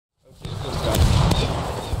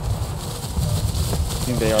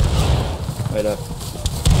think they are. Wait up.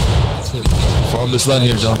 From this line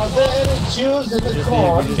here, John.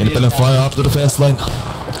 Independent fire after the fast line.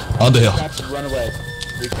 On the hill. Run away.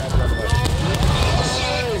 Run away.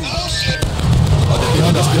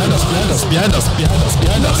 Behind us, behind us, behind us, behind us, behind us,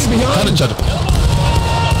 behind us. Behind each other.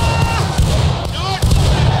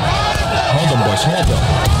 Hold them, boys, hold them.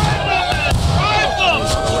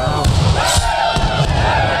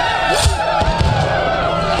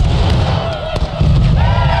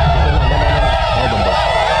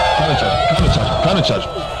 Counter charge.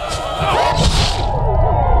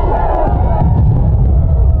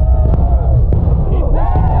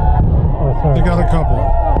 They got a couple.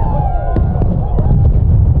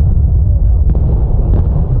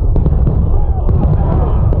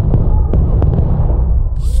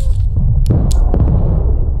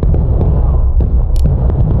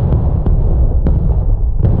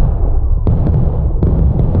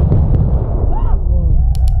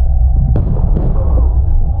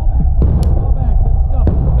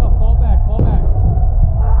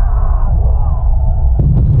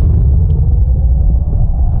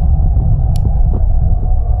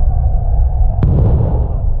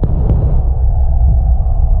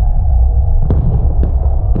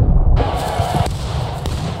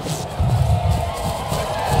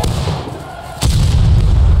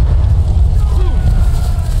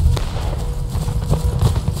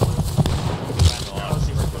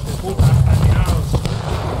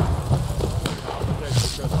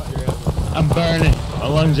 I'm burning. My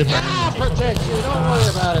lungs are burning. Ah, protect you. Don't worry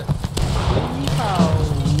about it.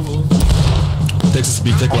 Texas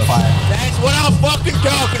B, take left. That's what I'm fucking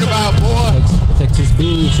talking about, boy. Texas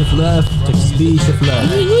B, shift left. Texas B, shift left.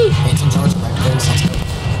 It's in charge right there.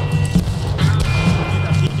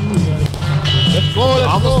 Let's go.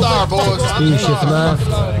 I'm a star, boys. Texas B, shift left.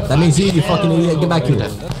 That means you fucking idiot. Get back here.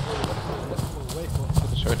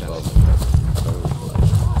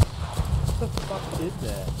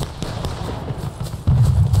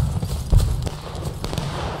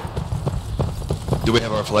 Do we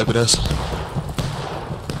have our flag with us?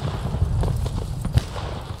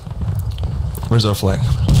 Where's our flag?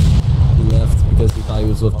 He left because he thought he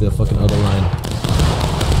was with the fucking other line.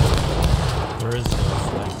 Where is the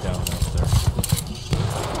flag down up there?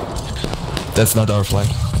 That's not our flag.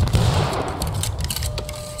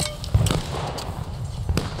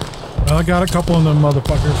 Well, I got a couple of them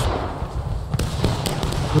motherfuckers.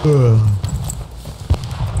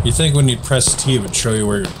 You think when you press T, it would show you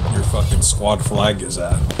where your fucking squad flag is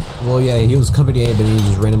at? Well, yeah, he was company A, but he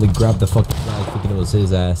just randomly grabbed the fucking flag thinking it was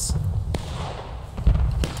his ass.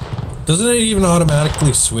 Doesn't it even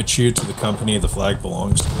automatically switch you to the company the flag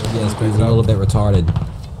belongs to? Yes, but he's a little bit retarded.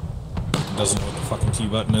 Doesn't know what the fucking T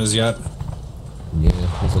button is yet? Yeah,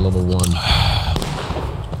 he's a level 1.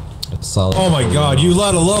 That's solid. Oh my god, you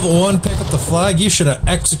let a level 1 pick up the flag? You should have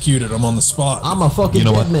executed him on the spot. I'm a fucking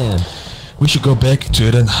dead man. We should go back to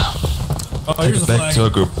it and here's the back flag. to our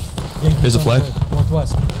group. Here's the flag.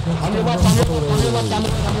 Northwest. On your left, on your left, on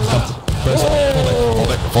your left.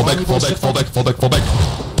 Fall back.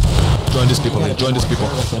 Join these people, man. Join these people.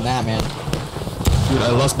 Listen that, man. Dude, I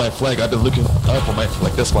lost my flag. I've been looking out for my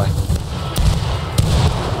flag. That's why.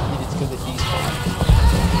 It's good that he's...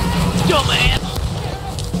 Yo, man.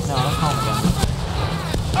 No, I'm calm down.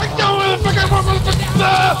 I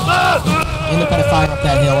Independent fire up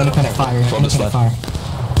that hill. Independent fire. From this Independent fire.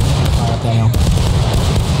 Independent fire up that hill.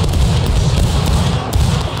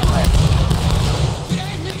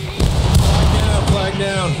 Flag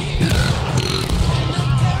down.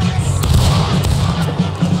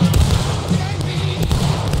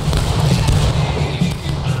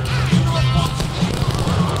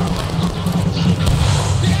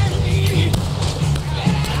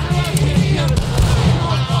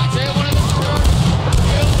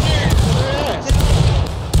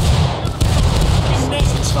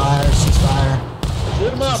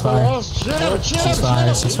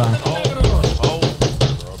 Ceasefire.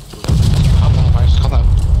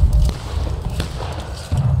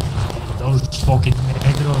 Those fucking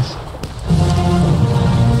negros.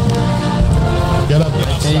 Get up.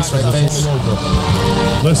 Right face.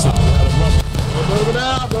 Listen. Move it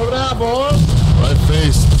out, boys. Right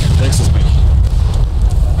face. Texas B.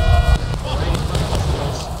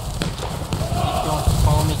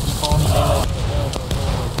 Follow me.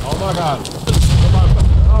 Oh my god.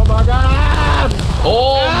 Oh my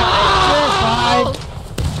god!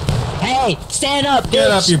 Hey, stand up, dude.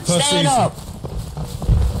 Get up, you pussies. Stand up.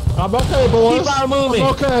 I'm okay, boys. Keep on moving. I'm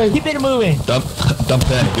okay. Keep it moving. Dump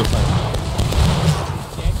panic. You're fine.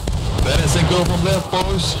 Panic and go from left,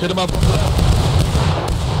 boys. Hit him up from left.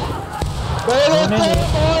 They're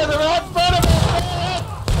right in front of me.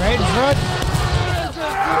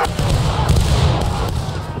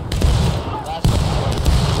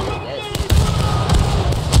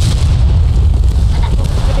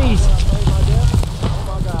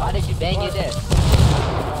 Bang your desk.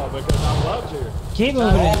 Oh, because I loved you. Keep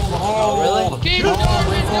moving it. Oh, really? Keep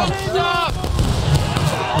moving, don't stop!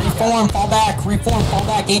 Reform, fall back,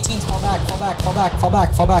 18s, fall back,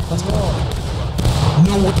 let's go.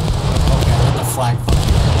 No way. Okay, I got the flag fucking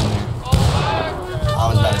in there. I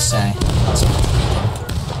was about to say. That's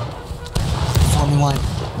reform line.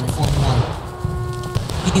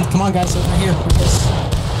 Come on guys, over here.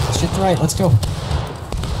 Shit's right, let's go.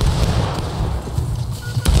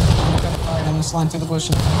 I'm gonna slide through the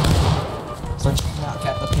bushes. Start checking out,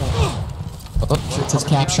 cap up here. Oh, shit says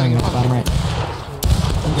capturing at the bottom right.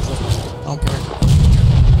 Don't care.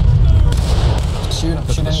 Shoot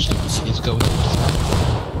anything. Let's go.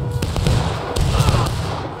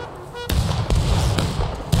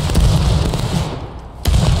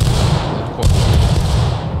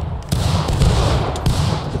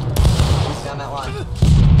 Down that line.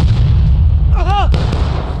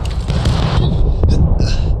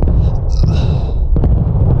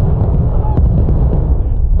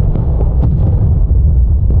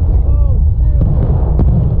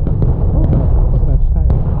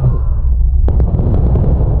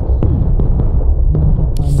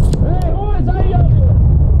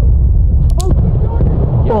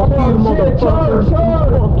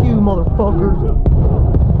 Fuck you, motherfuckers.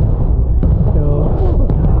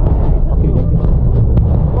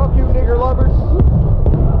 Fuck you, nigger lovers.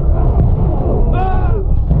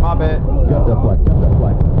 My bad. Got that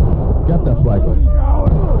flag.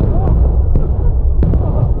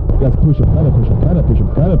 Guys, push him. Gotta push him.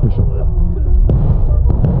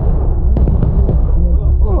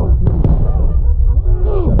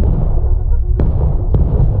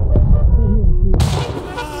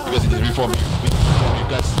 You guys need to reform. You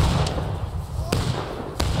guys.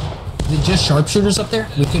 Is it just sharpshooters up there?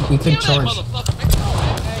 We could charge.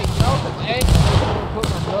 Hey, put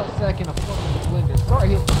my nutsack in a fucking blender. Start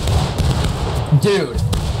hitting. Dude.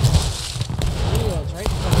 Wheels, right?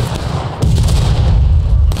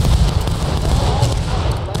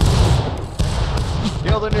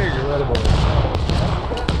 Kill the nigger, let it boy.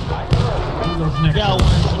 Y'all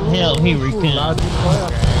want some help? Here we come.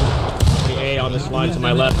 A on the slide to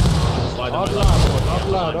my left. Slide to my left. Up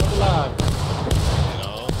loud.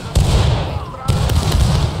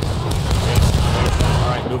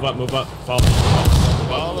 Alright, move up. Follow.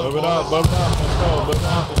 Move it up. Let's go. Move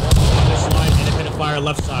up. On this line, independent fire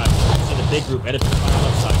left side. You see the big group, independent fire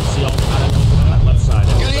left side. You see all the items on that left side.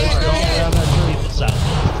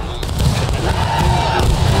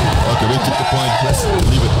 Okay, we took the point. Let's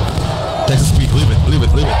leave it. Texas speed, leave it.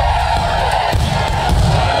 Let's go.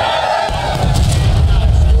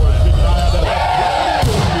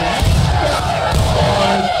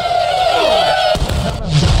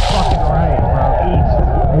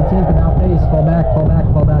 Fall back.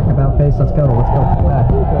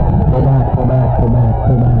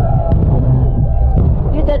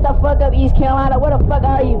 You shut the fuck up, East Carolina. Where the fuck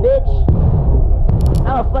are you, bitch?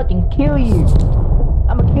 I'ma fucking kill you.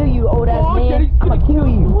 I'ma kill you, old ass man. I'ma kill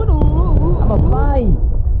you. I'ma fight.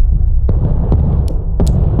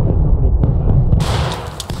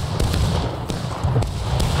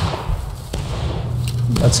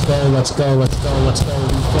 Let's go.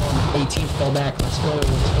 Reform. 18, fall back. Let's go.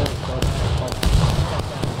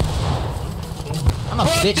 I'm a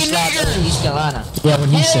bitch slapper, East Carolina. Yeah, what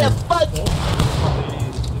he said.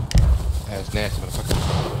 That's nasty, motherfucker.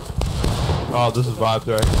 Oh, this is vibes,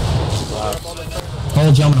 right?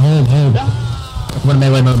 Hold, gentlemen, hold. What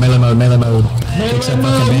melee mode. Fix that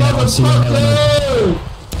fucking bandit. Let's see what melee mode.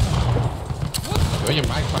 When your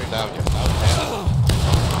mic fucking down, you're loud.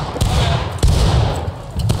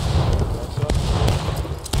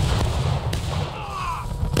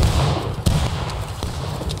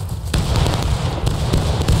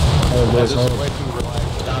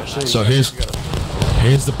 So here's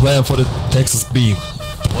the plan for the Texas beam.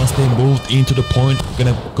 Once they moved into the point, we're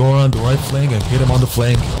gonna go around the right flank and hit them on the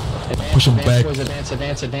flank. Push them back. Advance.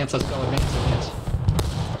 Let's go. Advance.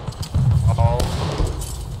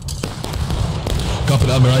 Copy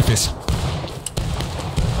that, my right face.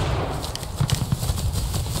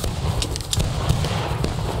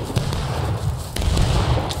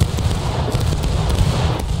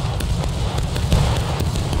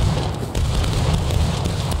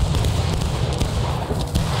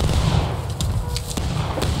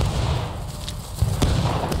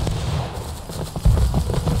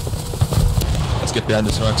 Let's get behind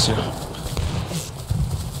this rocks here.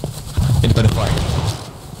 Independent fire.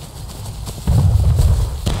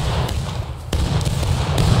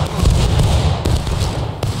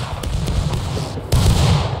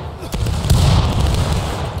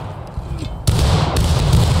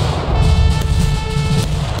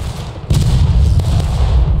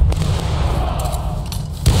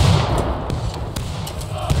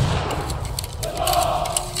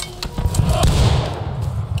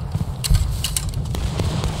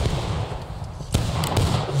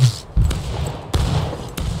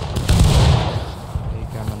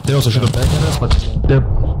 They also should have back at us, but they're...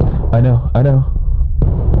 I know.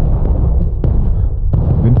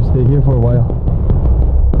 We need to stay here for a while.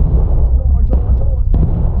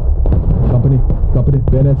 Company,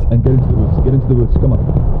 bayonets, and get into the woods, come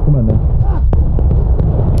on, man.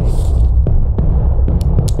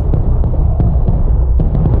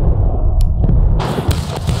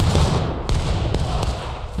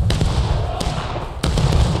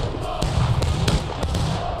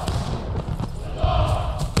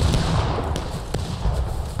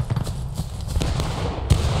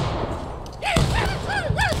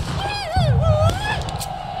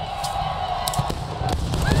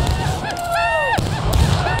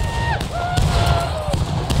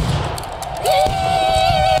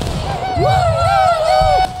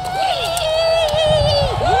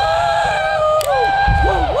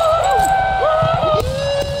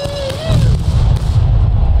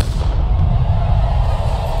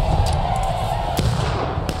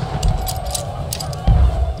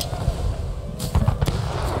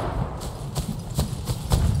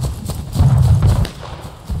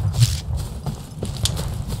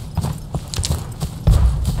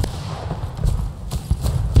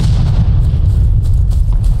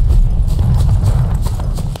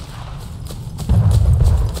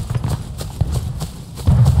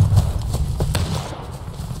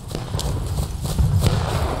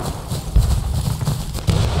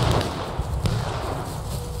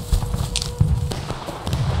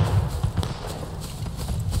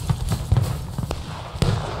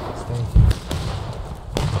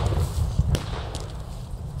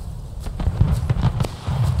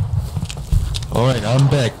 Alright, I'm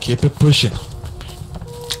back. Keep it pushing.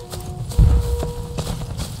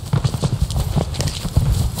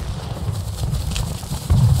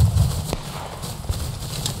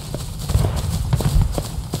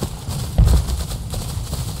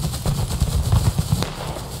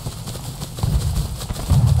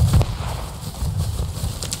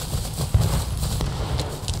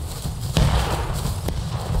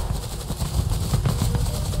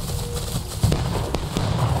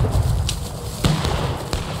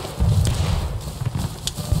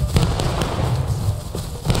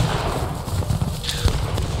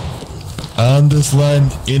 On this line,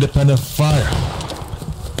 independent fire.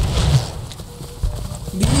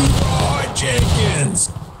 Leroy Jenkins!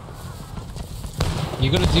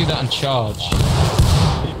 You gotta do that and charge.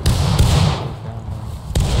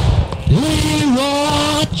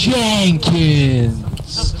 Leroy Jenkins!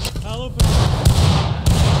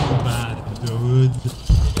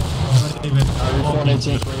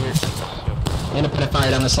 Independent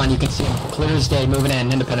fire down this line, you can see him clear as day, moving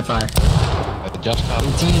in, independent fire.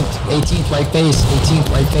 18th, right base, 18th,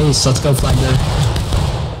 right base, let's go Flagler.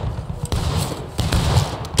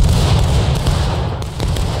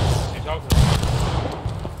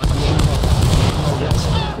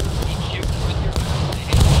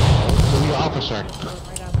 Officer.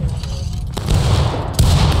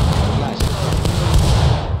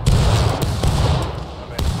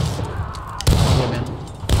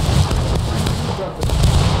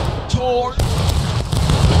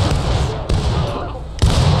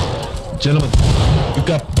 Gentlemen, you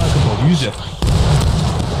got basketball, use it.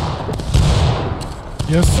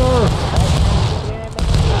 Yes, sir.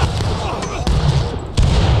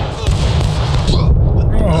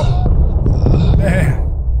 Oh, man.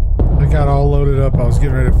 I got all loaded up. I was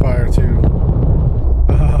getting ready to fire, too.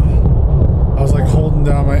 I was like holding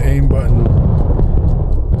down my aim button.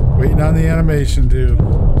 Waiting on the animation, too.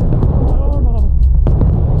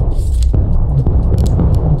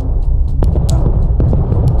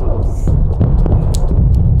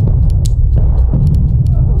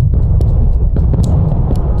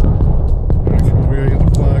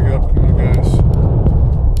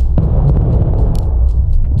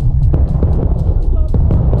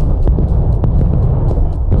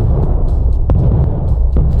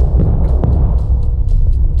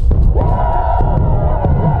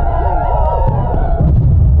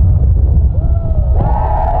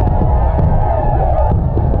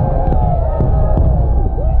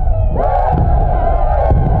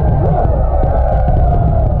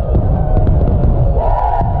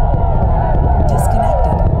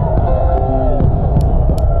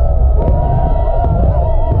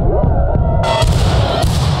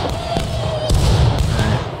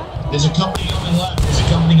 There's a company going left. There's a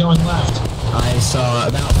company going left. I saw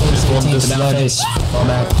about face 18th, about face. Fall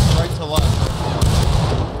back. Right to left.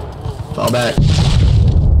 Fall back.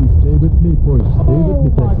 Stay with me, boys. Stay with me,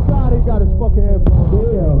 Texas. Oh my god, he got his fucking head blown.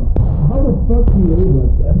 Damn. How the fuck do you aim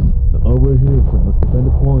like that? Oh, we're here, friend. Let's defend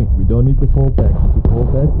the point. We don't need to fall back. If we fall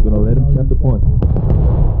back, we're gonna let him cap the point.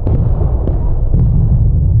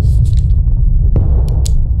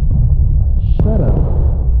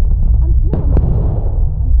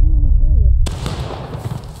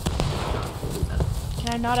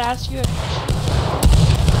 not ask you a question?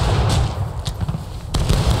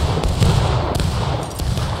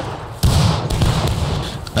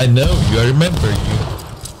 I know you. I remember you.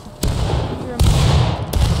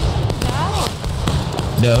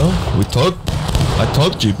 No, we talked. I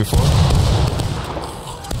talked to you before.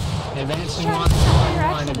 Advancing I'm one. trying to figure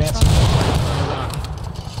out where your accent's from.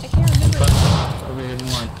 I can't remember.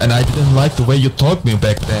 And I didn't like the way you talked me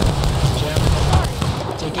back then.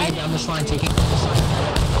 Take aim down this line. Take aim down this line.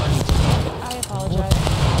 I apologize.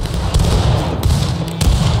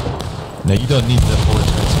 No, you don't need to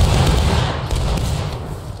apologize.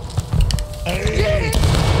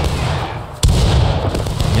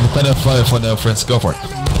 Independent fire for now, friends. Go for it.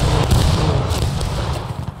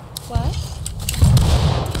 What?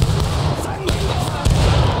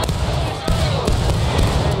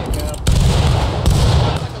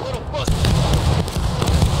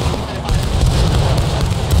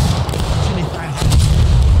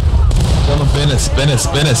 Tell them Bennett.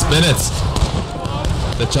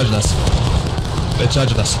 They're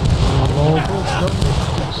charging us.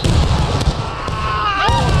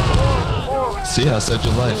 See, I saved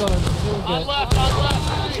your life.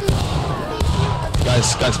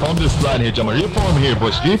 Guys, form this line here, Jummer. Reform here,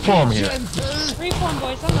 boys. Reform here. Reform,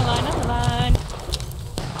 boys. On the line.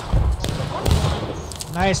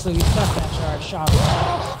 Nicely, we stuck that charge. Shot.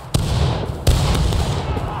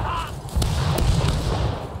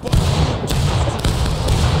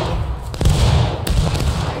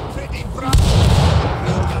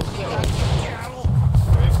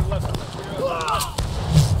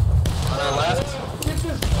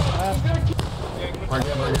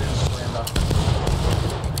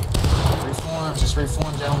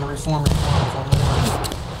 Reform, gentlemen, reform.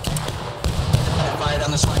 Fire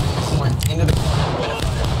down this line, reform. Into the corner.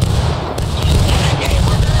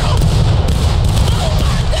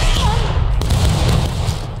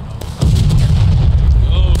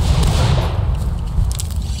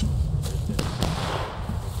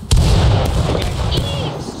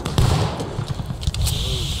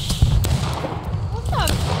 What's up?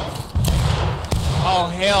 Oh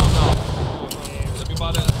hell no!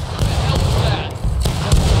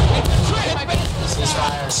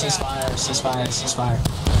 Ceasefire.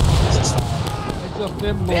 It's a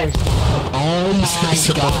bim boy. Oh my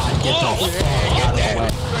god, get the fuck out of the way.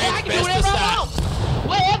 I can do whatever I want.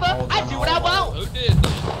 Whatever. I do what I want. Who did?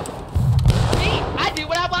 Me, I do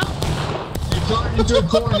what I want. They're charging to a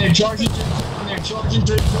corner.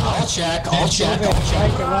 I'll check.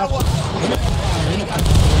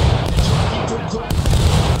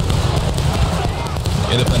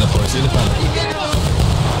 Independent boys.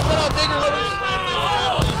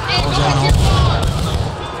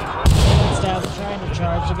 Stab trying to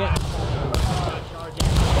charge again.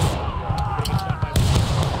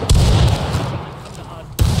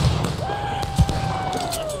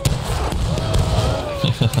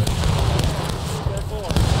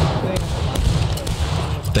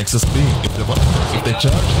 Texas B. If they charge,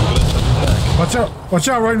 we're gonna charge them back. Watch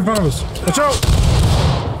out, right in front of us. Watch out!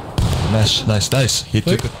 Nice. He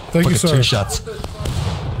took thank you, sir. 2 shots.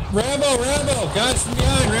 Rambo! Guys from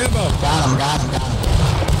behind, Rambo! Got him.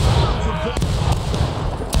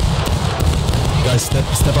 Guys,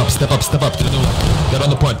 step up to the new line. Get on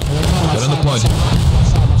the point. Get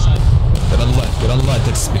on the line,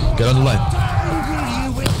 Texas B. Get on the line.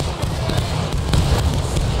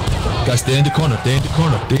 Guys, stay in the corner.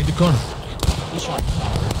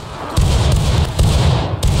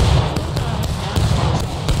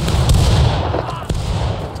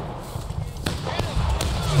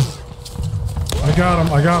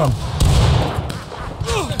 I got him.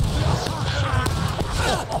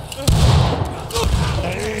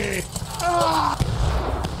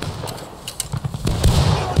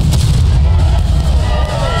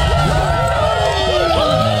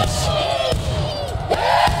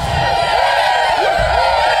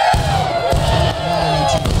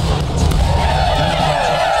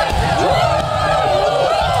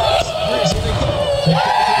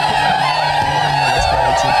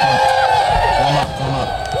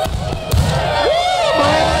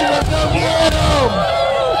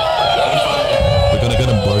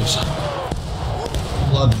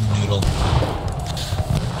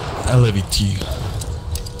 I love you too.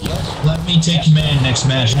 Let me take command next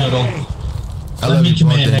match, Noodle. Let me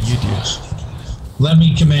command next match. Let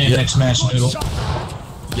me command next match, Noodle.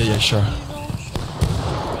 Yeah, sure.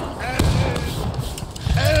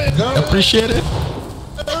 Appreciate it.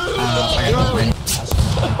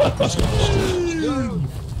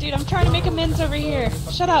 Dude, I'm trying to make amends over here.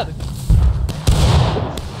 Shut up.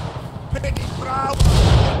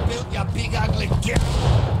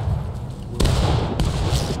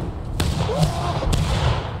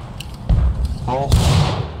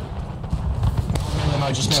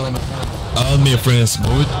 just nail him. On me, friends.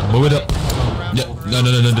 Move it up. Yeah, no.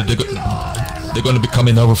 They're gonna be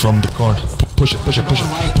coming over from the corner. Push it.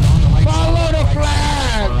 Follow the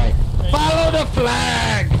flag! Follow the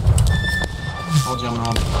flag! Hold jumping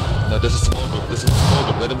on. No, this is small group.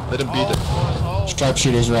 Let them beat it.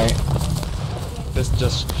 Sharpshooters, right? This is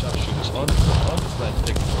just sharpshooters on the flag.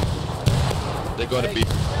 They're gonna beat.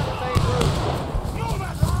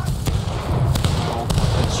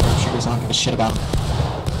 Sharpshooters don't give a shit about them.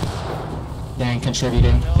 They ain't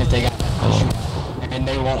contributing if they got and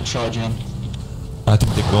they won't charge in. I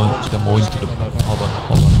think they're moving to the. Hold on.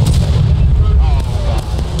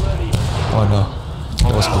 Oh no,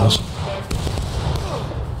 that was close.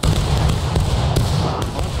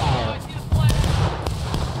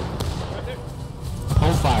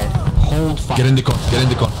 Hold fire. Hold fire. Get in the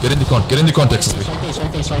con, Texas.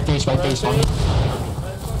 Right face. On me.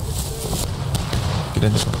 Get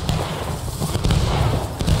in the con.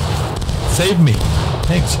 Save me.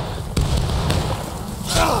 Thanks.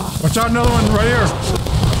 Watch out, another one right here.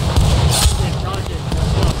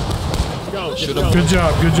 Good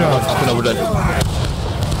job. Up and over there.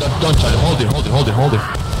 Don't try to hold it.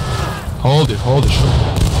 Hold it.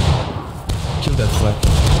 Kill that flag.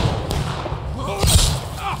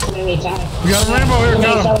 We got a Rambo here.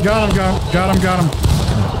 Got him.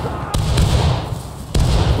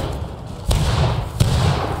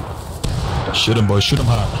 Shoot him, boys. Shoot him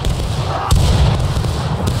hard.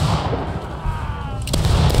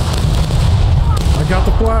 I got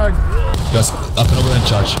the flag. Guys, up and over and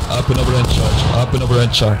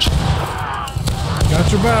charge.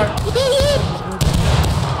 Got your back.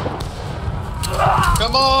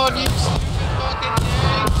 Come on, you stupid fucking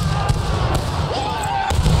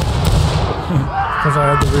Because I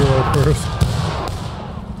had to reload first.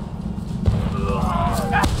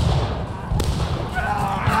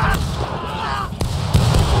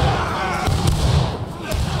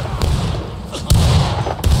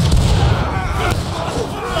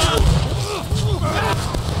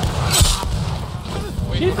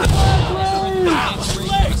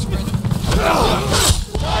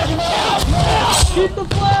 Keep the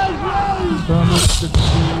flag raised!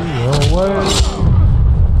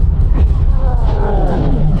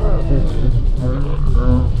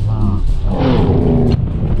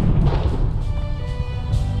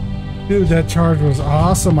 Dude, that charge was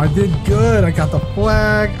awesome. I did good. I got the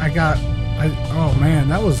flag. Oh man,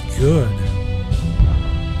 that was good.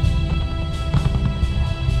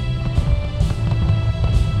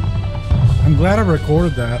 I'm glad I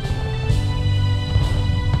recorded that.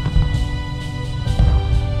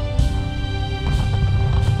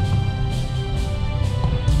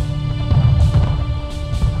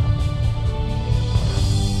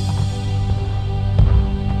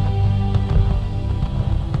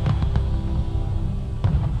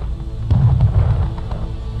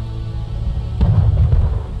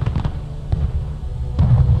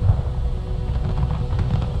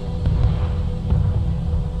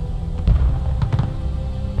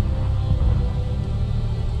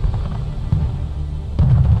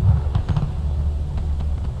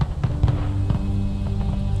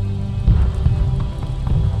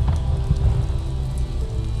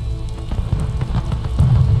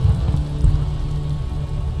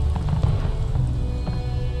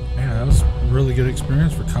 Really good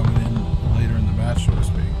experience for coming in later in the match, so to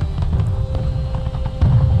speak.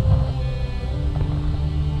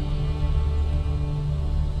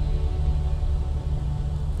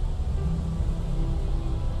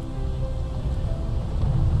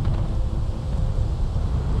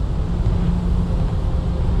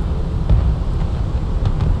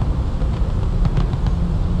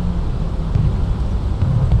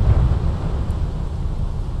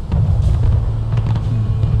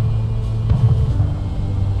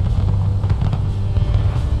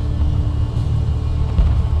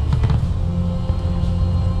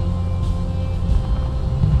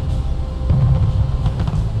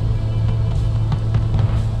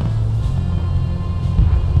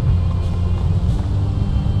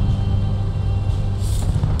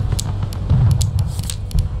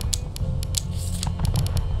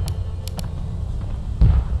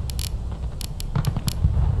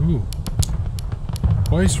 Ooh.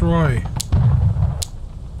 Viceroy.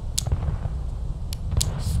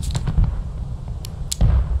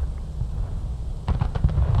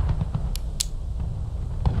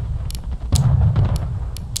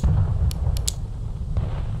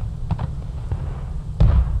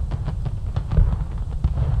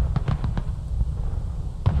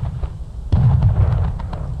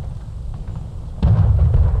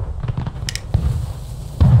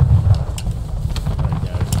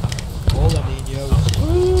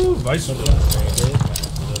 Vice. We're gonna be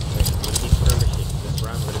skirmishing this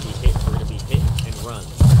round. We're gonna be hit. We're gonna be hit and run.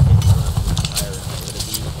 Hit and run. We're gonna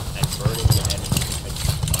be converting the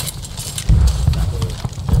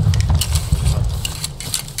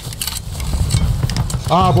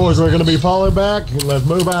enemy. Boys, we're gonna be falling back. Let's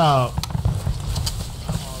move out.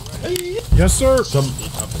 Yes, sir.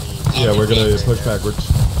 Yeah, we're gonna push backwards.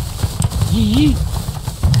 Yee.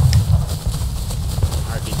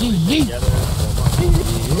 Yee.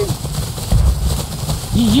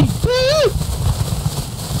 Yee.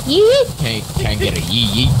 Yee. Can't get a yee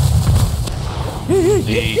yee.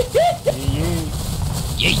 Yee.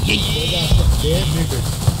 Yee yee.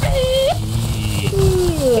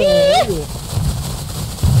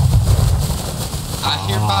 I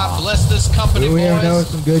hereby bless this company, we boys. know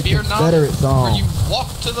some good Fear not, Confederate for songs. you walk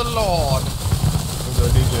to the Lord.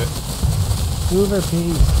 Hoover,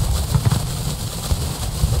 peace.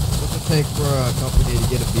 What's it take for a company to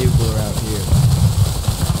get a bugler out here?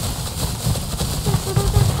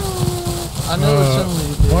 I know it's only.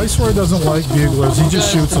 Viceroy doesn't like buglers. He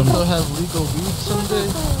just shoots them. They'll have legal weed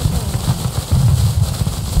someday.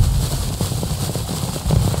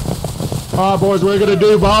 Alright, boys, we're gonna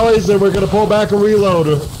do volleys and we're gonna pull back and reload.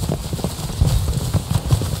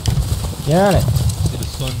 Got it. See the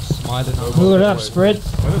sun smiling over. Move it up, spread.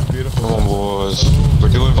 That is beautiful. Come on, boys. We're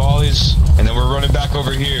doing volleys, and then we're running back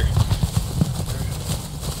over here.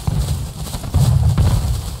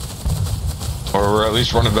 Or we're at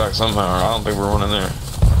least running back somehow. I don't think we're running there.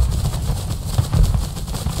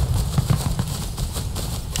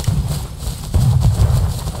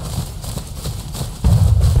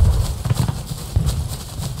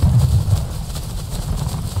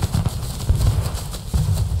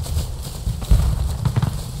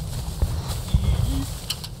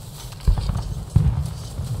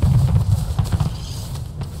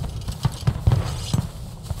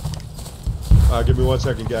 Give me 1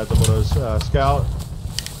 second, guys. I'm gonna scout.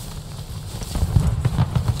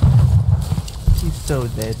 He's so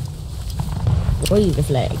dead. Wave the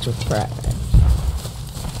flags with pride.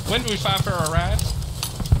 When do we fire for our ride?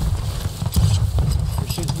 We're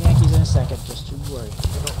shooting Yankees in a second, just to worry.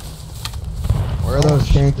 Where are those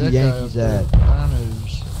tanky Yankees at?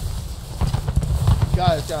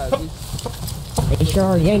 Guys, They sure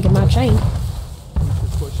are yanking my chain.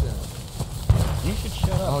 you should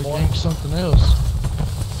shut up. Oh, boy. yank something else.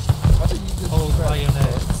 Oh,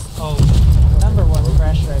 bayonets. Oh. Number one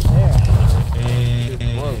crash right there. You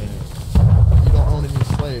don't own any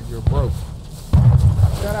slaves, you're broke.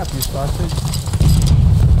 Shut up, you sausage.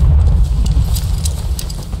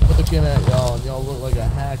 Looking at y'all, and y'all look like a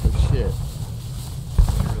hack of shit.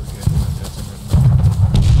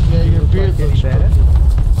 Yeah, your beard looks better.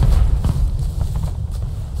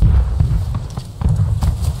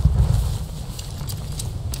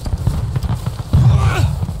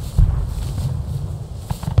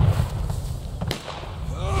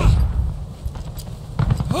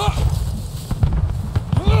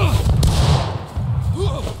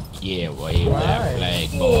 Yeah, wave that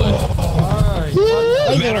flag, boy.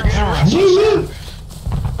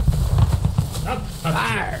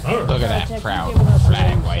 Look at that proud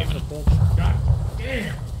flag waving. God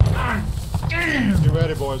damn! God damn! Get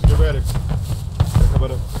ready, boys. Get ready.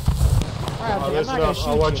 Coming up. Listen up. I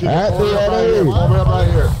want you to form up right here. Form up right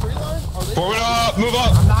here. Forward up, move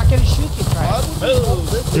up. I'm not gonna shoot you, Frank.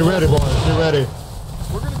 Get ready, boys. Get ready.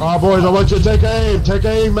 All right, boys. I want you to take aim. Take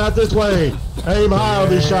aim out this way. Aim high on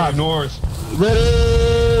these shots. North.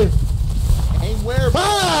 Ready? Aim where?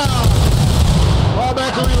 Fire! Fall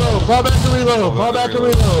back and reload. Fall back and reload. Fall back and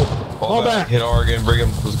reload. Fall back. Hit R again. Bring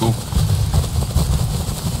him. Let's go.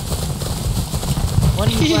 One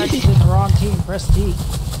of you flags is in the wrong team, press T.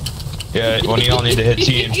 Yeah, one of y'all need to hit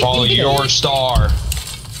T and follow your star.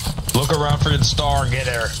 Look around for the star and get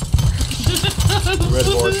there. Get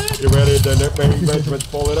ready, boys. Get ready. The main regiment,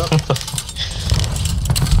 pull it up.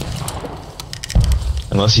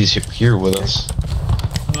 Unless he's here with us.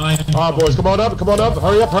 Alright, boys, come on up, come on up.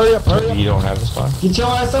 Hurry up, hurry up, hurry up. You don't have the spot. Get your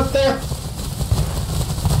ass up there.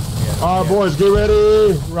 Alright, boys, get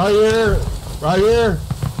ready. Right here. Right here.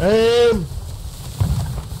 Aim.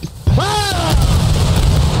 Fire!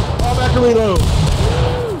 Fall back and reload.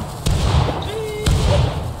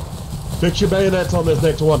 Fix your bayonets on this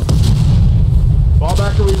next one. Fall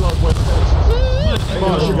back and reload. Come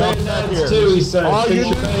on, your guys back here. All you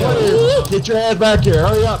need is get your ass back here.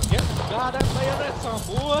 Hurry up. Get the goddamn bayonets on,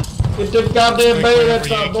 boy. Get your goddamn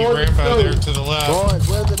bayonets on, boys. Ramp out there to the left. Boys,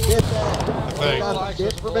 where's the dip at? Thanks. Got a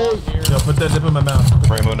dip for me? Yo, put that dip in my mouth.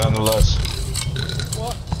 Rainbow down the left.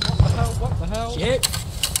 What the hell? What the hell? Shit.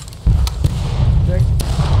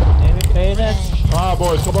 Damn it, bayonets. Alright,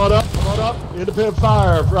 boys, come on up. Hold up. Independent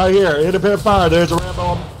fire right here. Independent fire. There's a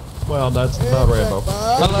Rambo. Well, that's not Rambo.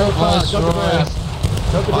 Hello, boss. Cut the grass.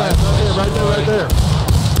 Cut the grass. Right there. Right there.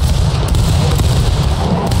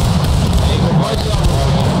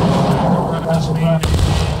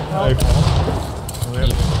 Right there.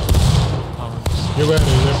 Get ready.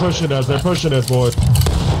 They're pushing us. They're pushing us, boys.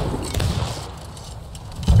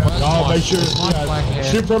 Y'all make sure. Yeah,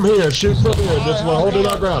 shoot from here. Shoot from here. Just hold it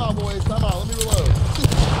on ground.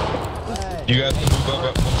 You guys can move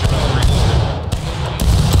up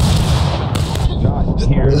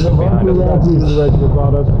once you're not reloaded. Here's the regiment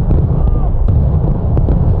got us.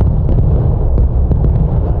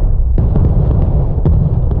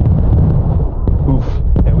 Oof.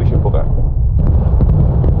 Yeah, we should pull back.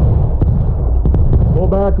 Pull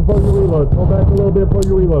back before you reload. Pull back a little bit before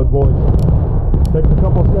you reload, boys. Take a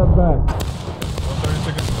couple steps back. 30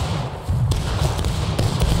 seconds.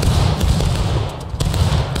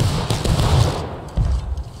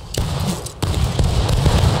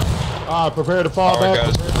 Alright, prepare to fall back.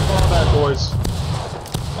 Guys. Prepare to fall back, boys.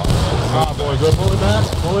 Alright, boys, go pull it back.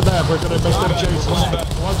 Pull it back. We're gonna make them chase us.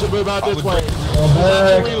 I want you to move out this way.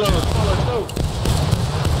 Reload. Let's go.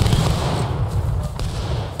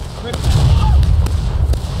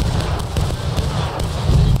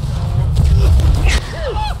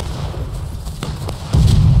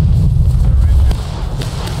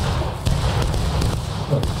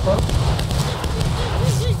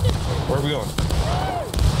 Where are we going?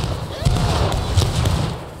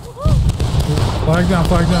 Flag down,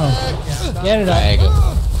 flag down. Get it up.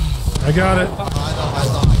 I got it.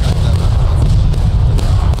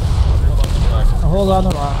 Hold on the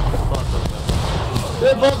rock.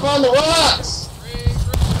 They're both on the rocks!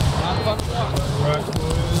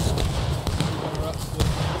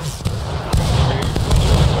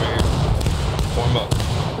 Form up.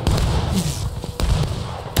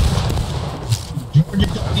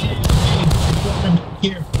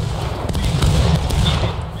 Here.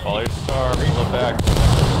 Follow your star, pull it back. Pull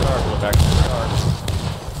it back to the star.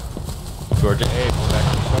 Georgia A, pull back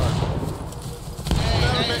to the star.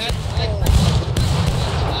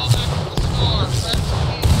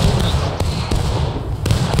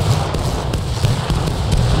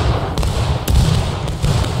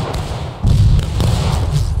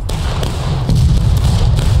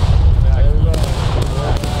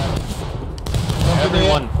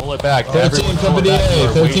 Everyone, pull it back. 13 company A,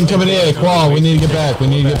 13 company A, Qual, we need to get back, we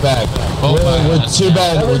need to get back. We're too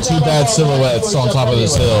bad silhouettes on top of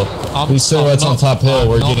this hill. These silhouettes on top hill,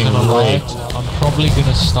 we're getting raped. I'm probably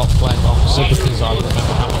gonna stop playing officer because I remember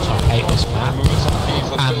how much I hate this map,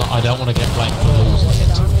 and I don't want to get blamed for losing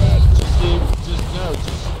it.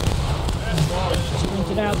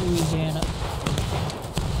 Sprint it out, Louisiana.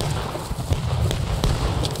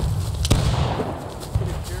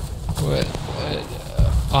 Wait,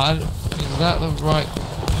 is that the right?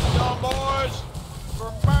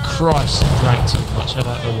 Christ, I drank too much. I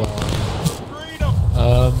don't know why.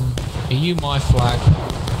 Are you my flag?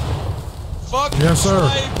 Yes, sir.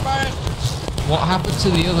 What happened to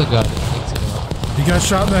the other guy that picked it up? He got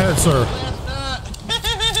shot in the head, sir.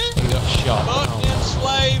 He got shot. Oh.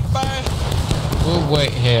 We'll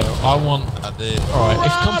wait here. I want. Alright,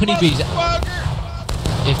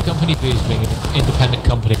 if Company B is being an independent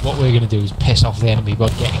company, what we're going to do is piss off the enemy by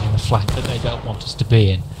getting in the flank that they don't want us to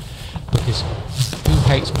be in. Because who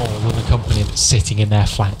hates more than a company that's sitting in their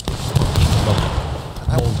flank?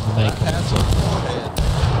 More than they can. So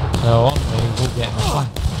on me, we'll get in the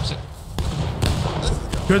flank.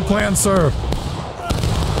 Good plan, sir.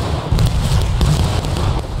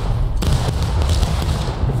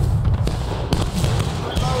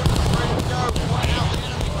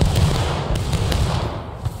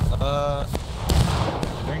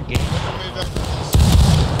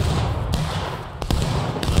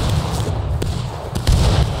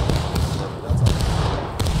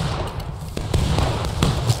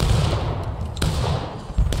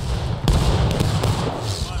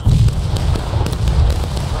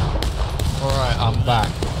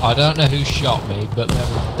 I don't know who shot me, but they were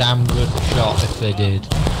a damn good shot if they did.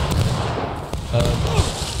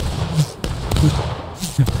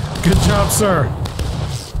 Good job, sir.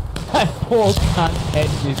 That whole content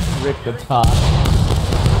just ripped apart.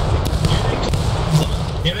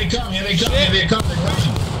 Here they come, here they come, here they come, they're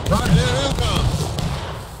coming. Run. Who comes?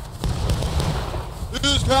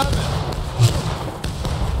 Who's coming?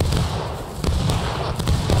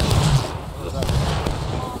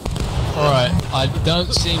 Alright, I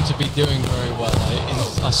don't seem to be doing very well.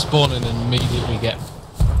 I spawn in and immediately get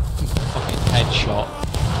fucking headshot.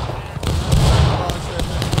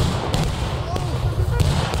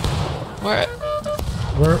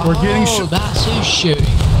 We're getting shot. That's who's shooting.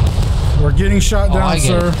 We're getting shot down,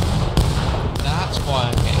 sir. That's why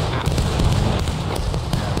I'm getting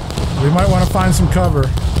We might want to find some cover.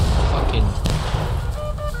 fucking.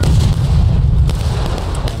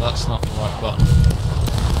 Oh, that's not the right button.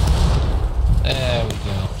 There we go.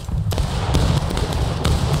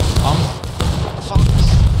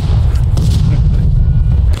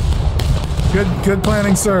 Good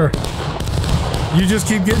planning, sir. You just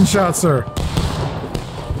keep getting shot, sir. You're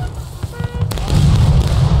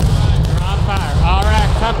on fire. All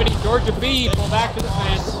right, company Georgia B, pull back to the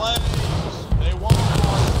fence.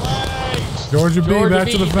 Georgia B, back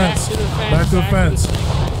to the fence. Back to the fence.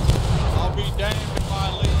 I'll be damned if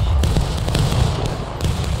I leave.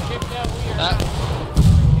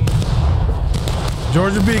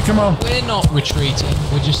 Georgia B, come on. We're not retreating.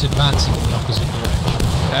 We're just advancing in the opposite direction.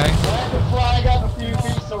 Okay. Flag up a few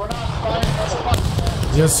feet, so we're not fighting.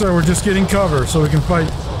 Yes, sir. We're just getting cover so we can fight.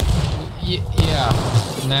 Yeah.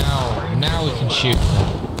 Now we can shoot them.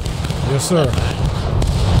 Yes, sir.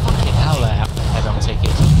 Fucking hell, they have to head on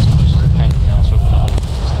tickets. It's just a pain in the ass with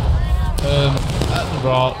at the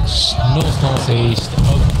rocks, north-northeast,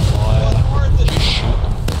 open fire. Just shoot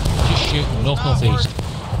them. Just shoot them. North-northeast.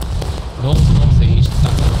 North-northeast,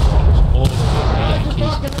 that's the rocks. All the way to the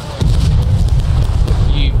Yankees.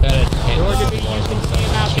 You better hit Georgia B, them. you can see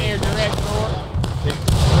him out there direct north.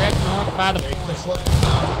 Direct north by the point.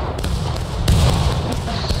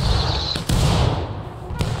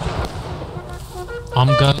 I'm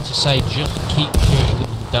going to say just keep shooting them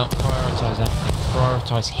and don't prioritise anything.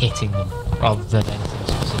 Prioritise hitting them rather than anything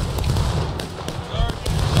specific.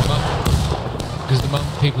 Because the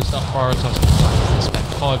moment people start prioritising flags, they spend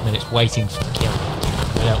 5 minutes waiting for the kill.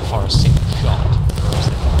 They don't fire a single shot. Whereas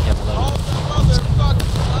they can kill a load of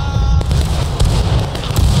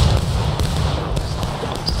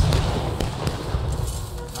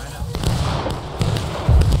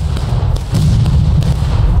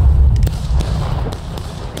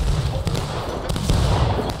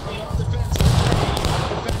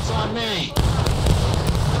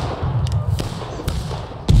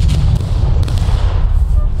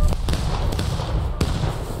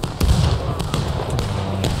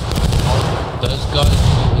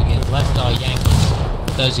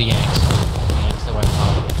those are Yanks. Yanks, the way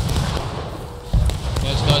hard.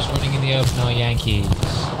 Those guys running in the open are Yankees.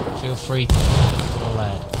 Feel free to pull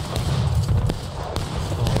that.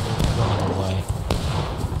 Oh, run away.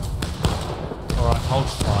 Alright, hold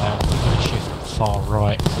fire. We're going to shift far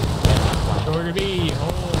right. Georgia B,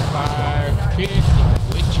 hold fire.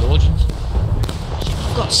 We're Georgians.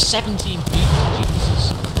 You've got 17 people,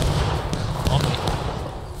 Jesus.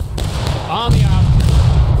 On the opposite.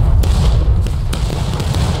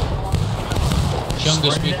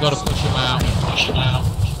 Chungus, we've got to push him out.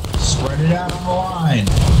 Spread it out on the line.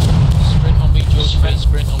 Sprint on me, Georgia B.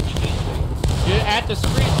 Sprint on me. Get at the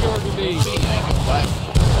sprint, Georgia B.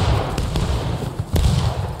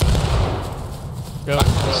 Go. Back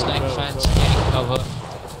to the snake fence, getting cover.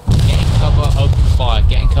 Getting cover, open fire.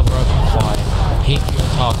 Getting cover, open fire. Hit your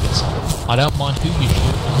targets. I don't mind who you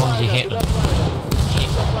shoot as long as you hit them.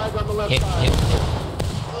 Hit.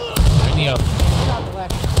 In the open.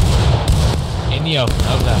 In the open,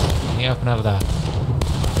 over there. In the open, over there.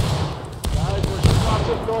 Guys, we're shooting off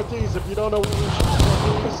to the northeast. If you don't know where we're shooting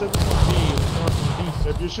northeast,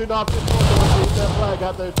 if you're shooting off to the northeast, that flag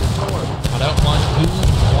out there to the north. I don't mind who or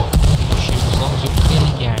what you shoot as long as you're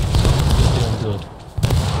killing gangs. You're doing good.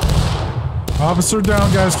 Officer down,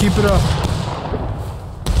 guys. Keep it up.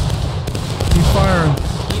 Keep firing.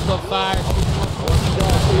 Keep up fire.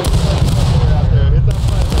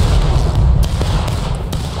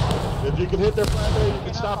 If you can hit their flag there, you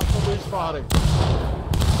can stop them from respawning.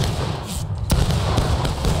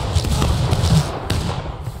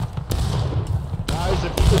 Guys,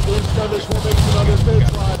 if you can stun this formation on this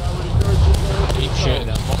fence line, I would encourage you to keep shooting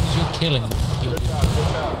them. As long as you're killing them, you're doing good.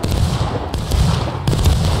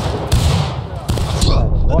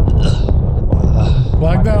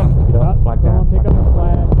 Flag down. Flag down. Pick up the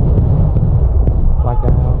flag. Flag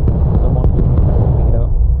down. Someone pick it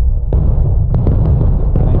up.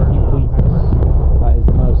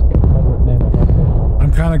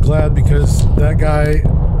 I'm kind of glad because that guy.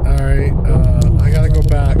 All right, I gotta go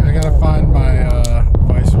back. I gotta find my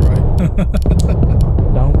viceroy.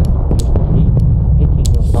 Don't keep hitting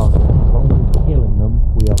your target. As long as you're killing them,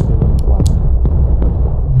 we are feeling flat.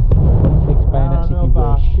 26 bayonets if you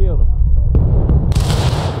wish. Shield them.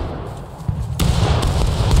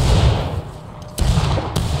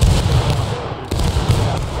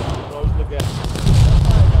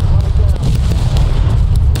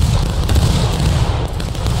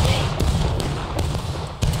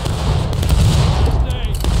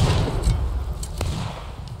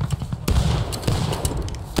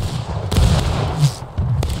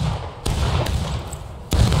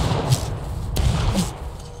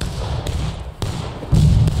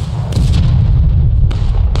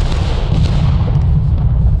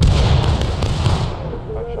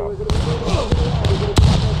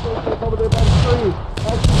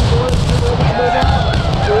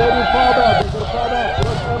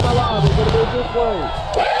 this way.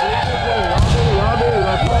 On me,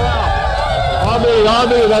 let's go out. On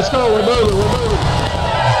me, let's go. We're moving.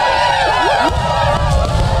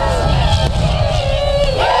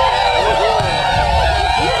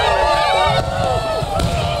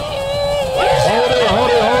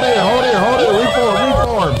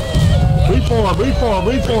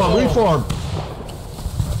 Reform.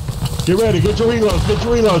 Get ready, get your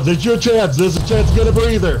reloads. It's your chance. This is a chance to get a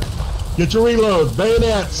breather. Get your reloads,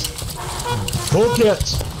 bayonets, full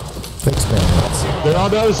kits. Fix bayonets. They're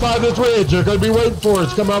on the other side of this ridge. They're going to be waiting for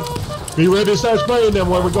us. Come up. Be ready to start spraying them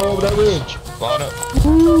when we go over that ridge. Line up.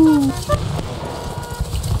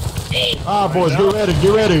 Boys,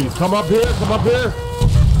 get ready. Come up here.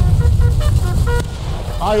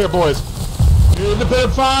 All right, boys.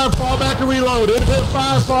 Independent fire, fall back and reload. Independent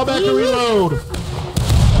fire, fall back and reload.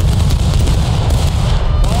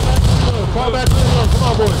 Fall back and reload. Come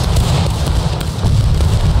on, boys.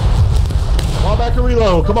 Fall back and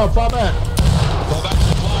reload. Come on, fall back. Fall back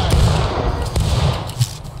and fly.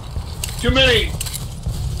 Too many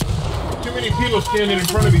people standing in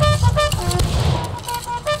front of you.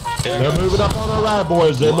 They're moving up on our right,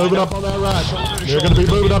 boys. They're moving up on that right. They're going to be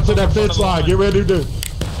moving up to that fence line. Get ready to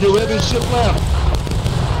shift left.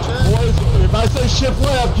 Boys, if I say shift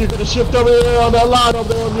left, you're going to shift over there on that line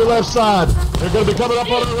over there on your left side. They're going to be coming up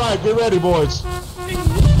on our right. Get ready, boys. All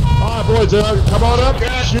right, boys. Come on up.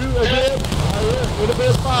 Shoot again. Right here. With a bit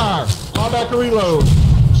of fire. Fall back and reload.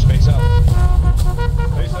 Space out.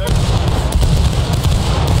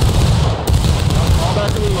 Fall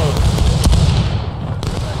back and reload.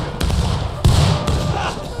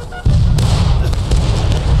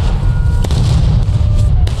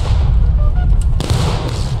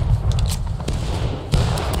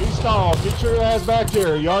 Get your ass back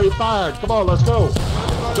here. You already fired. Come on, let's go.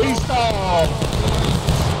 Beast off.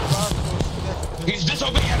 He's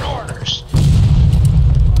disobeying orders.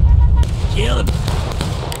 Kill him.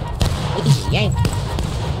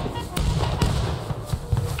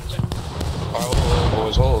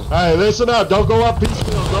 Boys, hold. Hey, listen up. Don't go up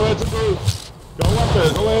piecemeal. Go as a group. Go up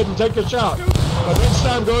there. Go ahead and take a shot. But next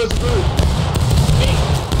time, go as a group.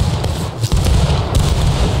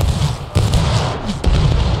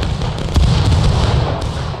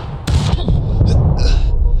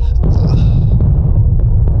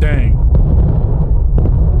 Dang.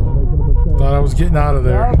 Thought I was getting out of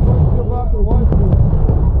there.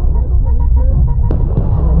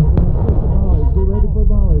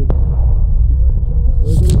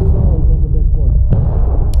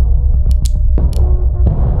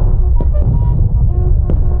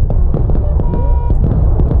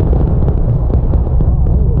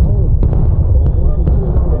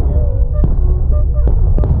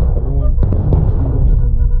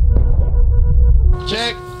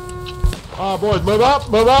 Check. Boys, move up.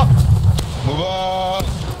 Move up.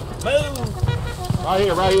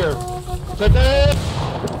 Right here. Take it.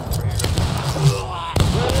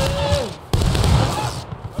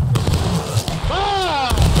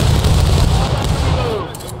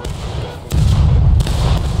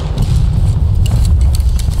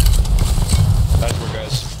 That's where,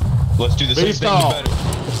 guys. Let's do the same thing better.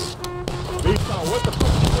 What the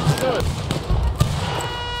fuck are you doing?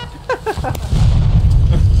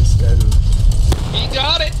 He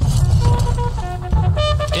got it.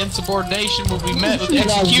 Insubordination will be met with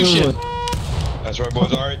execution. That's right,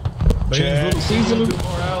 boys. All right.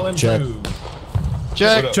 Check.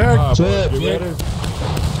 Check. Check. Check.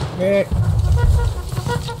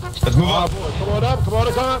 Let's move up. Come on up.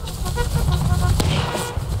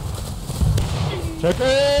 Check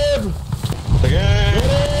in. Again.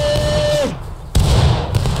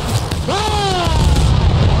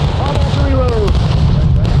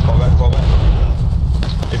 Fall back.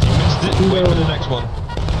 If you missed it, wait for the next one.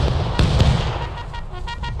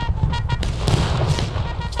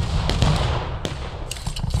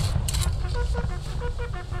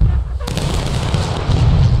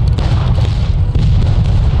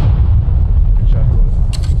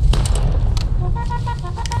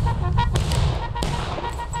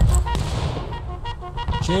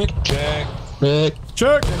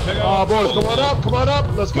 Check. Boys, come on up.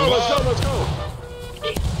 Let's go.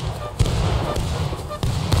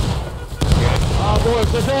 Boys,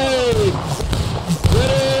 let's ready.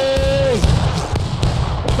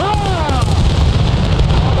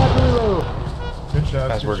 Good shot.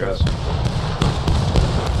 That's where, guys.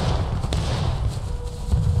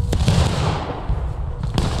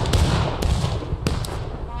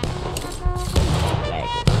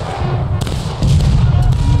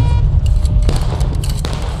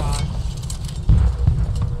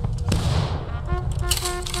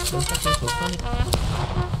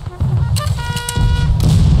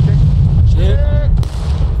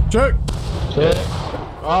 Check. Check.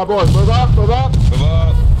 All right, boys, move up, move up. Move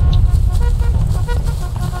up.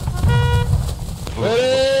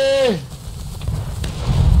 Ready?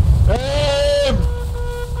 Aim!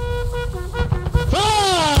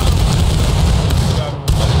 Fire!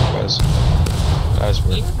 Guys,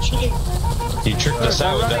 he tricked us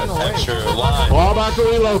out with that extra line. Fall back to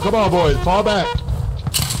reload. Come on, boys. Fall back.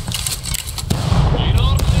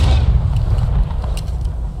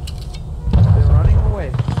 They're running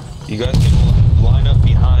away. You guys can line up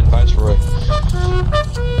behind Viceroy.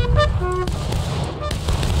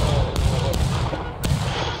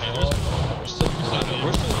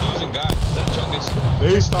 We're still losing guys. That chunk is...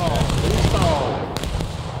 He's stalled. He's stalled.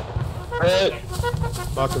 Hit.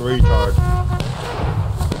 Fucking retard.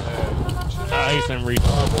 Nice and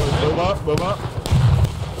retard. Boys, move up, move up.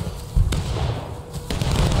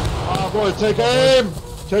 Alright, boys, take aim.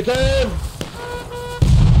 Take aim.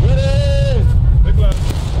 Ready. Big left.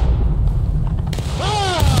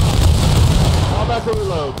 Ah! Fall back to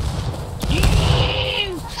reload.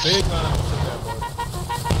 Big left.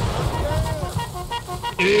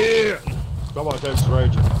 Yeah. Come on, Texas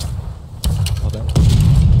Ranger.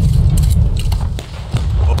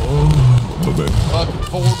 Oh, baby.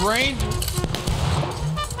 Forward Ranger.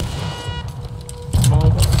 Come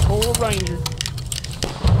on, Forward Ranger.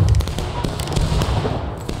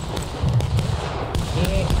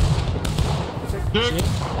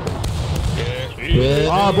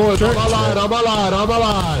 Alright, boys, on my line, on my line, on my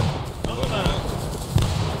line.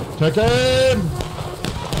 Take aim.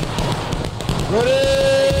 Ready?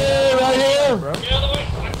 Right here.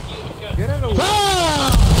 Get out of the way.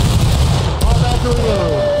 Fire! Fall back to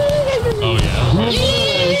reload. Oh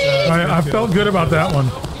yeah. I felt good about that one.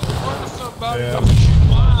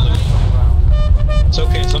 It's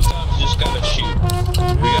okay, sometimes you just gotta shoot. We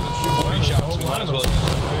gotta shoot 40 shots, we might as well.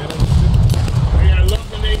 I love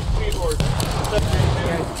the name keyboard.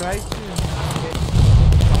 Yeah, try to.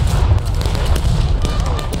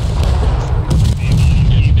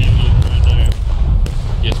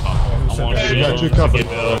 Yes, Pop. I want We got you covered.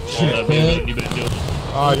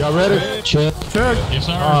 Alright, y'all ready? Check. Check. Yes,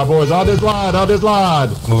 sir. Alright, boys, on this line, on this line.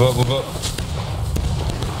 Move up, move up.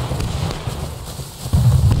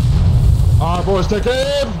 Alright, boys, take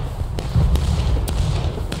aim.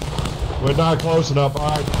 We're not close enough.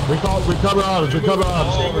 Alright, we cover arms, we cover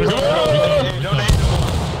arms.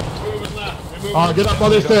 Alright, get up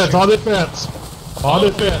on this fence, on this fence. On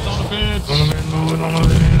this fence. On the fence.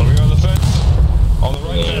 On the fence. On the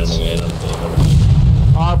right fence.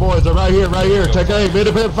 Alright, boys, they're right here, Take aim,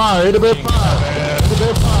 independent fire, independent fire.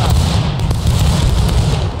 Independent fire.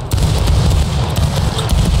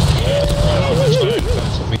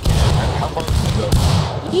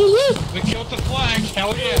 We killed the flag.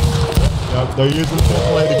 Hell yeah. Yep, they're using the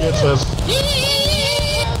teamplay against us.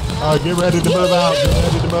 Alright, get ready to move out, get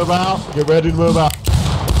ready to move out, get ready to move out.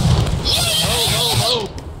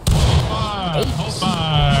 Hold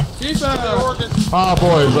fire. Alright,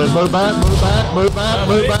 boys, let's move back, move back, move back,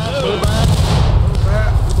 move back, move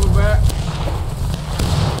back. Move back.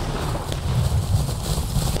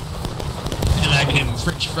 And I give him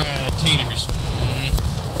French fried taters.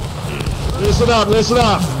 Listen up, listen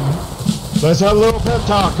up. Let's have a little pep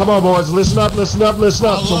talk. Come on, boys, listen up, listen up, listen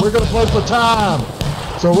up. So we're gonna play for time.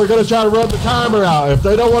 So we're gonna try to run the timer out. If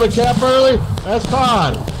they don't want to cap early, that's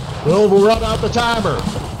fine. We'll run out the timer.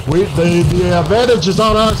 The advantage is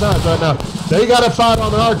on our side right now. They got to fight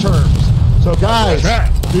on our terms. So guys,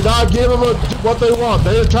 do not give them what they want.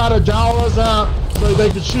 They're trying to jowl us out so they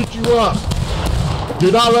can shoot you up.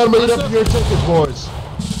 Do not let them eat up your tickets, boys.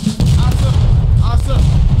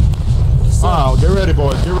 Oh, get ready,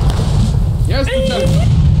 boys. Get ready. Yes, Lieutenant.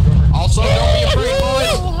 Also, don't be afraid,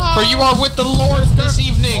 boys, for you are with the Lord this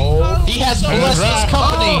evening. He has blessed this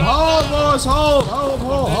company. Hold, boys, hold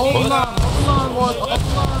the line, boys, hold the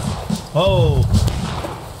line. Oh.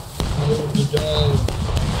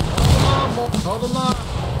 Hold the line.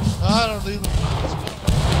 I don't leave.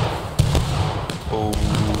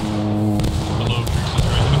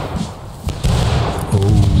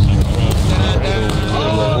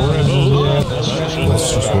 That's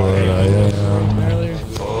just what I am.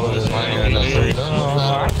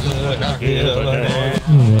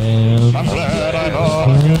 I'm glad I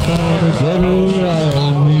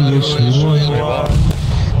only wish you one.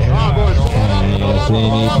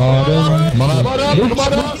 Any pardon? Come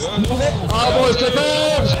on up. All right, boys, take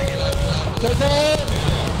aim. Take aim.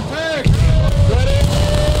 Ready?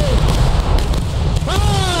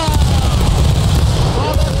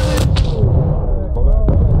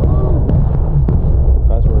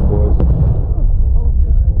 Password, boys.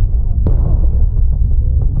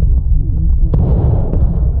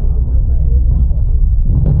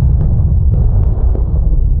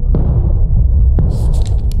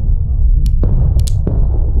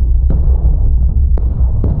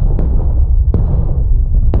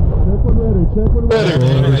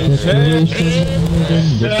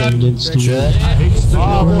 Independence to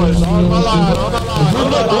Oh, boys, on my line, on my line, on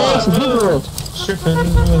my line. Take aim!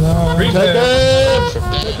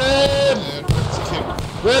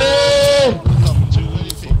 Ready!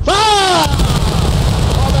 Fire!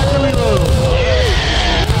 All back and reload.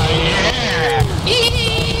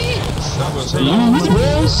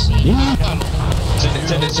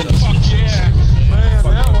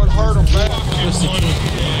 That one hurt him bad.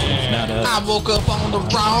 I woke up on the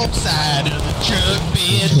wrong side of the truck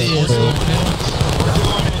business.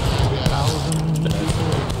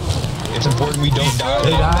 It's important we don't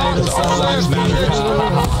die. Because all lives matter.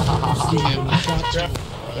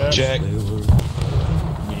 Check.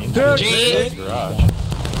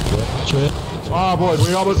 Oh, boys,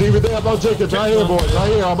 we almost even there. No tickets. Right here, boys.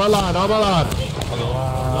 Right here, on my line, on my line.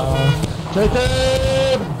 Take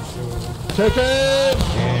aim! Take aim!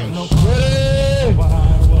 Ready!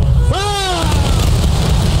 Fire!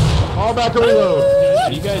 All back and reload.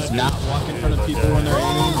 Do you guys not walk in front of people when they're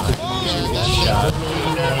aiming? Because you usually get shot.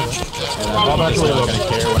 And All back and reload. I'm not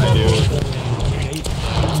gonna care when I do.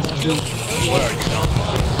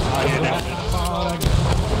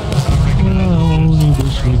 only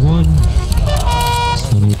wish we won.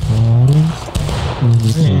 Sunny party.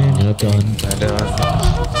 You're done.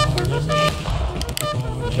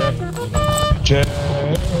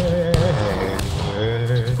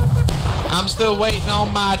 I'm still waiting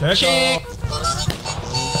on my chick.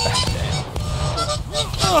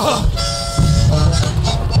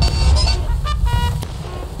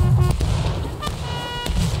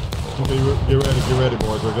 Get ready,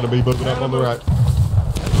 boys. We're gonna be moving up on the right.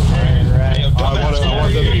 I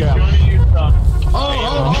want them to count.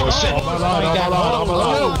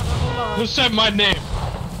 Who said my name?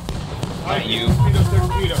 Not you.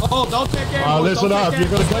 Oh, don't take aim. Listen up. You're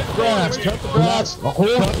gonna cut the grass. Cut the grass. Cut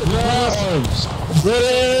the grass.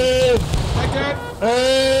 Ready. Take it.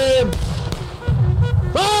 Aim.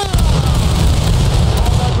 Fire!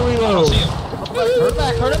 All back to reload. Hurt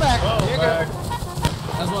back, hurt back. Here you go.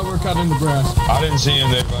 That's why we're cutting the grass. I didn't see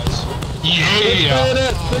him there, guys.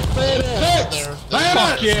 Yeah. Six bayonets.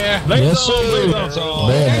 Fuck yeah. Yes, sir. That's all.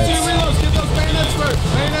 Reloads, get those bayonets first.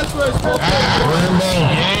 Bayonets first.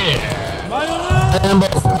 Rambo.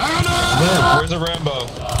 Where's the Rambo?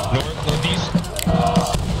 Northeast?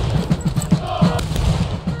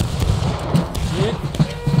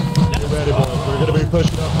 Get ready, boys. We're gonna be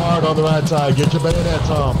pushing up hard on the right side. Get your bayonets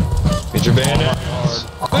on. Get your bayonets.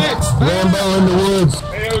 Rambo in the woods.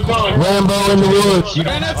 Rambo in the woods.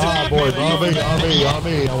 Ah, boys, on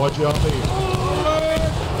me. I want you on me.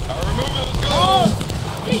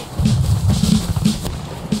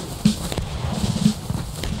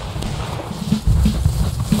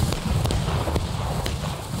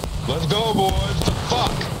 Let's go, boys. What the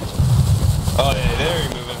fuck? Oh, yeah, there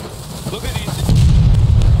you're moving. Look at these.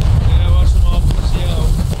 Yeah, watch them all.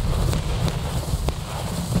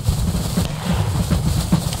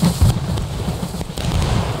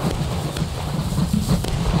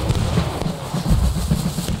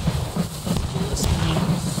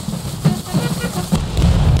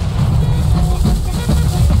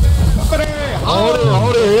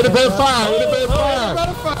 Hold it. Independent fire.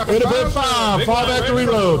 Independent fire. Fall back to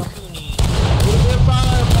reload. Independent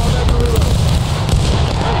fire. Fall back to reload.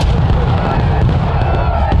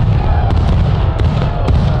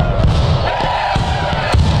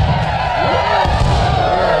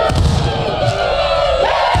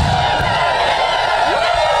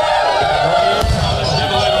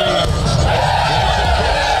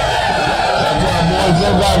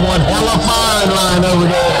 They've got one hell of a firing line over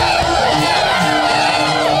there.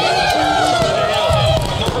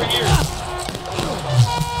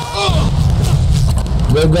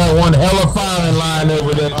 They've got one hell of a firing line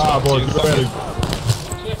over there. Ah, boys, get ready.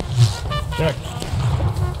 Check.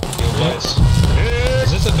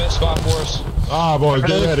 Is this the best spot for us? Ah, boys,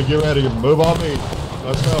 get ready. Move on me.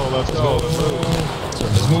 Let's go. Let's move.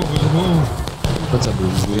 What's up,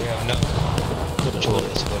 Bruce? We have no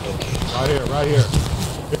choice. Right here.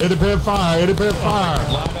 Independent fire.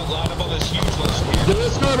 Line up on this huge list here. Do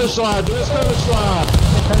this skirmish slide. Skirmish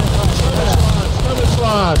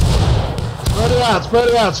slide. Spread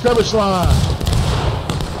it out. Skirmish line.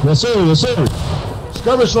 Yes, sir.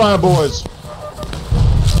 Skirmish line, boys.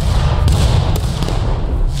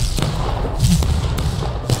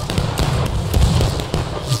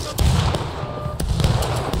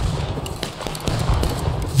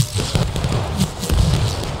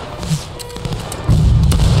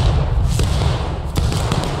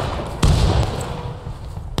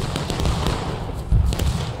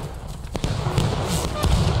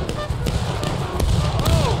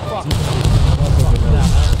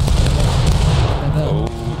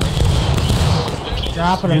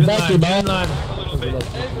 dropping them back here, man.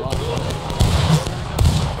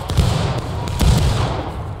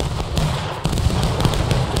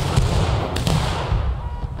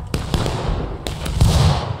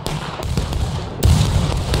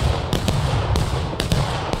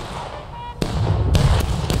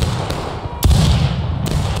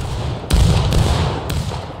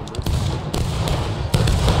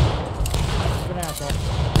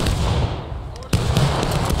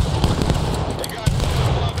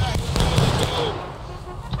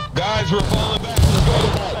 Guys, we're falling back. Let's go.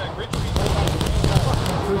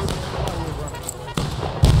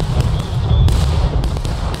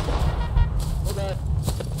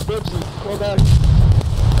 Fall back.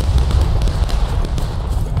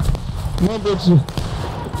 Come on, Brooksy.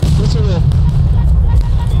 Listen here.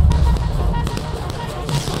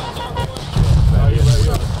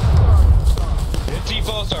 Hit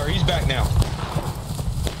T-Falstar, he's back now.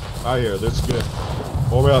 Right here, this is good.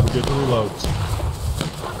 Hold me up and get the reloads.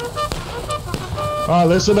 Alright,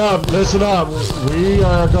 listen up, listen up. We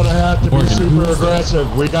are going to have to be super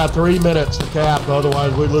aggressive. We got 3 minutes to cap,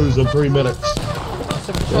 otherwise we lose in 3 minutes.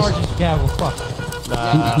 Charges, gavel, fuck.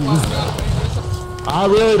 Nah. I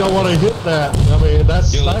really don't want to hit that. I mean,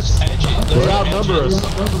 that's they outnumber us.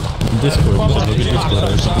 Discord,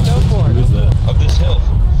 of this hill.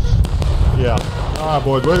 Yeah. Alright,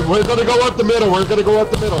 boys. We're going to go up the middle. We're going to go up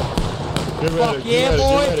the middle. Get ready. Fuck yeah, boy.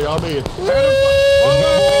 Get ready. I'm in.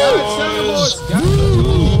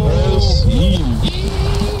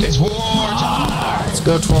 It's war time. Let's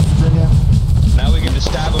go, 12 Virginia. Now we get to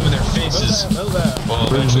stab them in their faces. Well,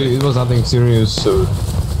 eventually. It was nothing serious, so it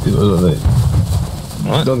was a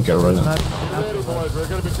What? Don't care right now. We're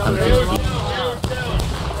going to be coming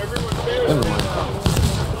Never mind.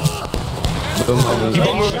 Keep on moving.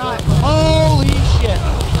 Holy shit!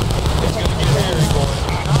 It's gonna get hairy, boy.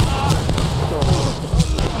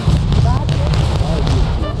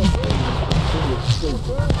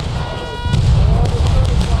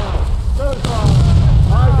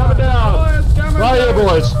 Alright, coming down. Right here,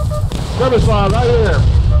 boys. Skirmish line, right here.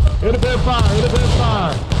 Independent fire, independent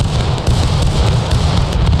fire.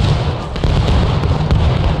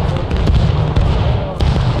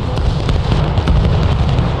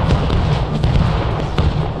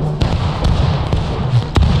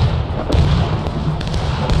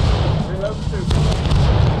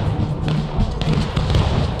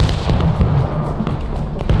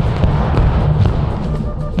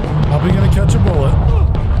 Probably gonna catch a bullet.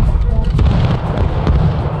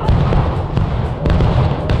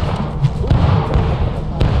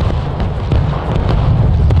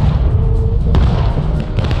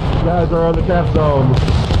 Guys are on the cap zone.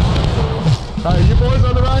 Alright, you boys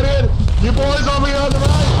on the right end? You boys over here on the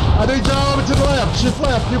right? I need y'all over to the left. Shift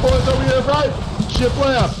left. You boys over here right? Shift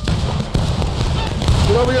left.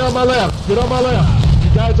 Get over here on my left. Get on my left. You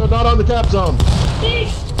guys are not on the cap zone.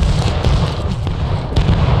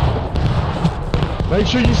 Make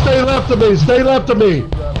sure you stay left of me. Stay left of me.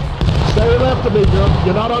 Stay left of me.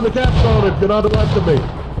 You're not on the cap zone if you're not left of me.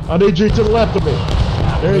 I need you to the left of me.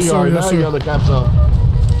 There you are. Now you're on the cap zone.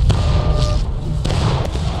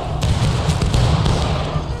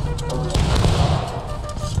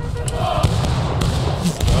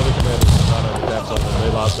 The other commanders are not on the cap zone and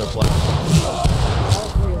they lost their flag.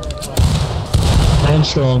 Stand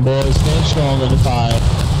strong, boys. Stand strong in the fire.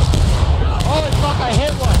 Holy fuck, I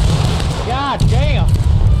hit one! God damn!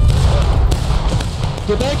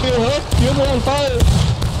 Get back here, Hook. You're on fire.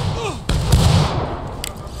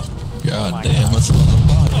 God damn, that's a lot of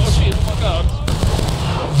bodies. Oh shit, oh my god.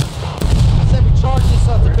 I said we charge this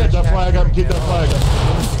son of a bitch. Keep that flag up, keep that flag up.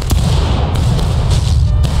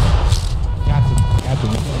 Got to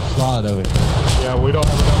slide over here. Yeah, we don't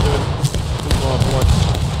have enough people on board.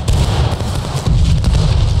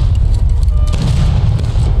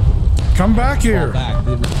 Come back here. Back,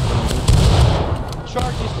 dude.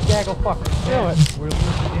 Charge this gaggle fucker. Do it.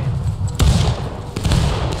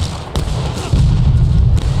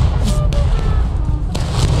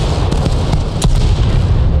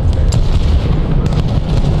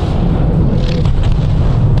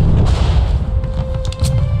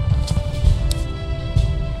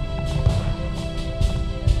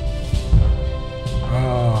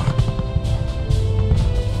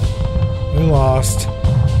 We lost.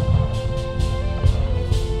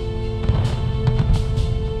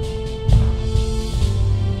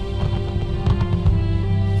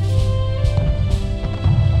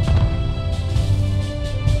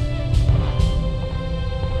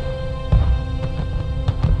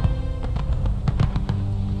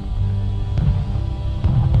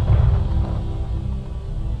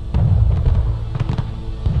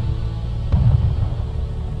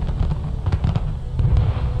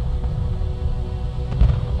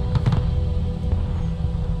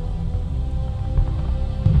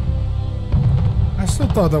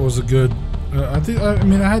 thought that was a good. I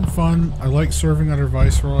mean, I had fun. I like serving under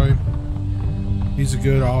Viceroy. He's a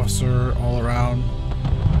good officer all around.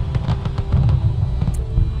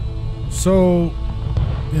 So,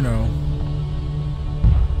 you know,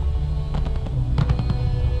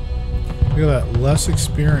 look at that, less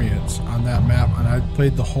experience on that map, and I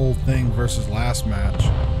played the whole thing versus last match.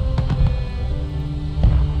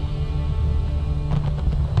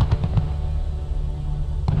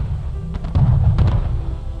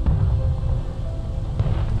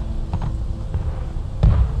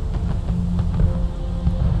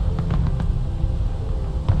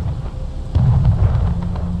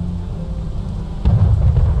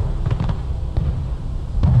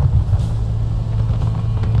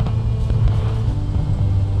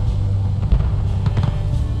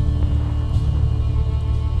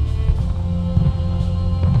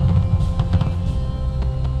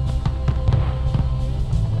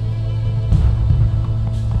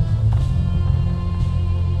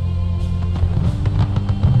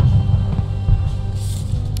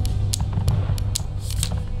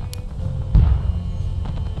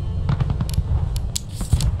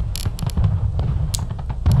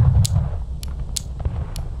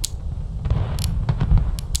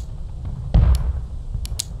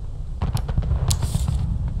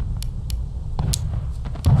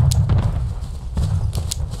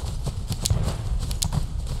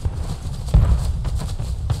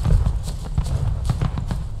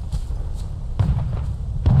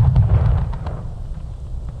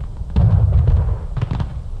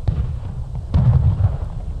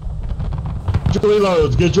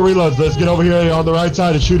 Reloads, get your reloads. Let's get over here on the right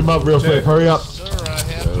side and shoot them up real quick. Hurry up.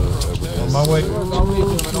 On my way.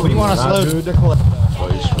 What do you want us to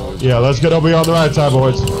load? Yeah, let's get over here on the right side,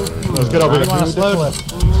 boys. Let's get over here.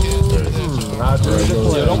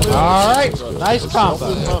 Alright, nice combo.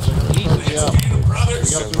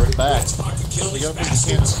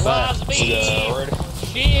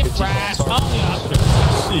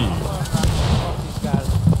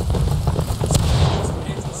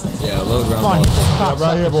 Yeah, load Come on,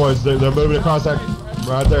 right here, boys. They're moving across that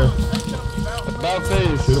right there. About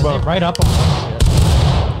face. Shoot them up. Right up. Shoot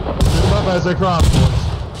them up as they cross,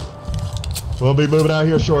 boys. We'll be moving out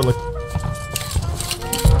here shortly. You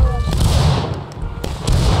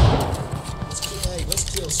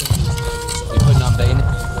putting on bait?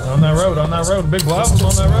 On that road. Big levels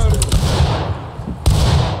on that road.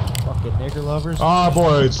 Fucking nigger lovers. Ah,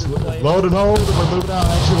 boys. Load and hold. We're moving out.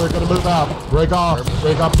 Actually, we're going to move out. Break off.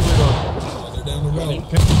 Break off. They're down the road.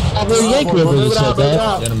 I believe Yank River said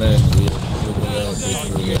that. Gentlemen,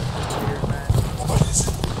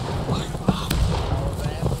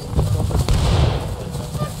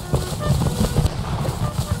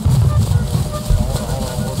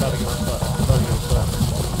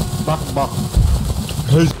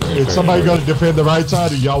 Is somebody going to defend the right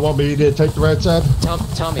side, or y'all want me to take the right side? Tell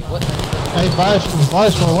me what. Hey,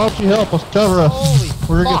 Viceroy, why don't you help us cover us?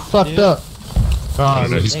 We're gonna get fucked up.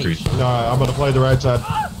 No, he's creepy. No, I'm going to play the right side.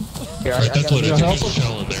 Here, I got you. Help us.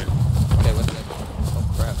 Okay, what's that? Oh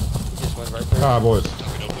crap! He just went right there. All right, boys.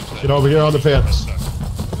 Get over here on the fence.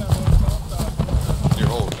 Your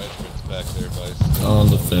whole regiment's back there, Vice. on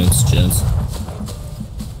the fence, gents.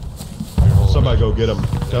 Somebody go get him.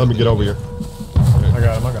 Tell him to get over here. I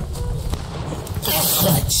got him.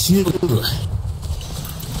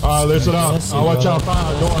 Alright, listen up. I want y'all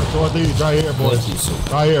fire northeast, right here, boys.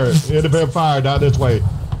 Right here. Independent fire down this way.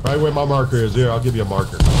 Right where my marker is. Here, I'll give you a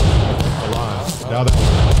marker. A line. Down there.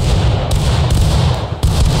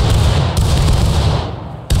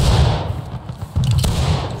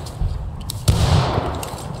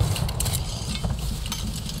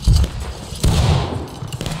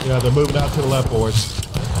 Yeah, they're moving out to the left, boys.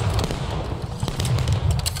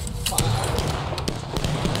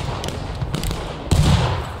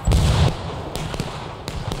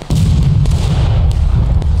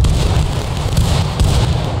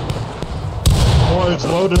 Boys,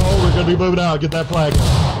 load and hold. We're going to be moving out. Get that flag.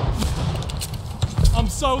 I'm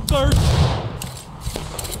so thirsty.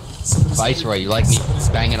 Viceroy, you like me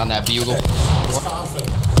banging on that bugle?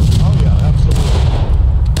 Oh, yeah, absolutely.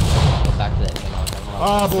 Go back to that thing.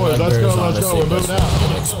 Ah, boys, let's go. We're moving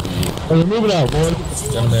out. We're moving out, boys.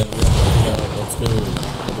 Gentlemen, let's go.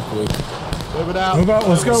 Moving out. Move out,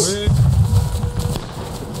 let's go.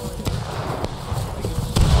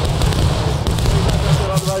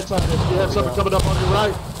 On the right side. If you have something coming up on your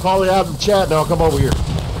right, call it out in the chat and I'll come over here.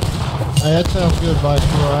 Hey, that sounds good,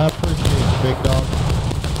 Viceroy. I appreciate you, big dog.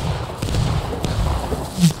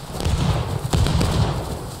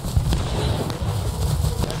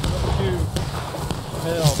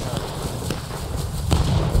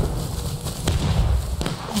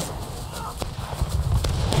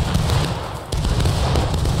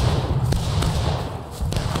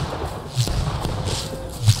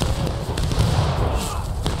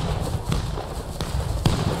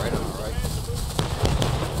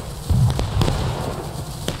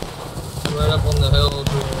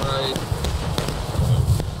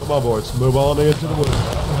 Come on, boys. Move on into the woods.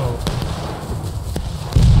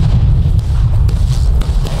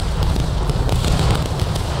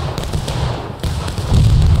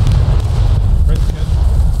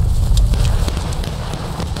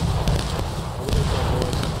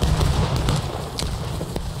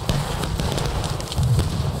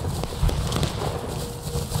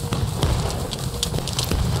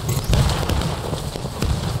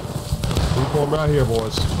 Right here,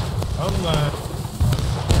 boys.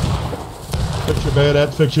 Fix your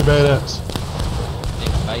bayonets, fix your bayonets.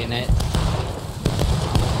 Bayonet.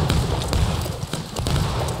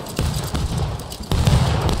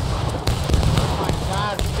 Oh my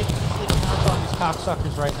god, we're getting completely knocked on these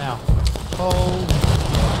cocksuckers right now. Oh.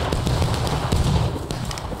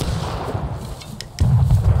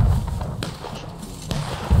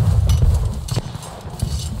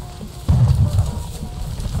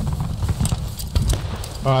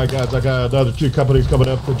 Alright guys, I got another 2 companies coming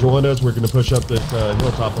up to join us. We're going to push up this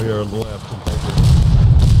hilltop here on the left. And take it.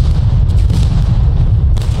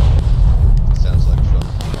 Sounds like trouble.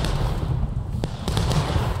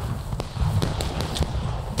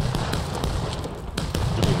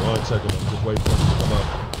 Give me 1 second, I'm just waiting for them to come up.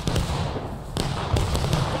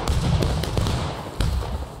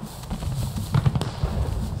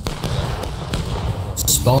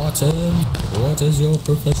 Spartan, what is your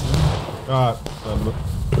profession? Alright.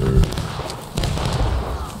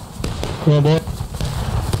 Come on, boy.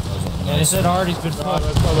 Yeah, they said Artie's been fucked.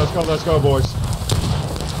 Let's go, boys.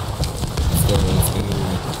 Let's go.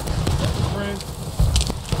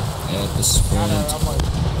 At the sprint.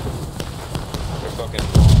 They're fucking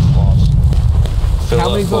lost. How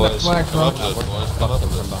many's on that flag from?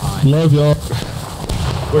 Love y'all.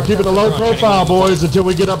 We're keeping a low profile, boys, until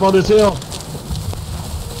we get up on this hill.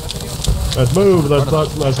 Let's move.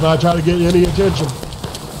 Let's not try to get any attention.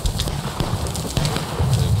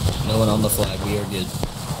 No one on the flag. We are good.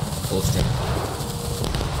 Full strength.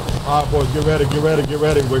 All right, boys, get ready.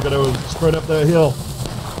 We're gonna sprint up that hill.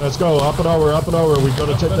 Let's go. Up and over. We're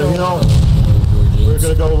gonna take the hill. We're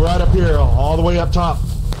gonna go right up here, all the way up top.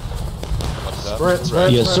 Sprint.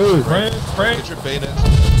 Yes, sir. Get your bayonets.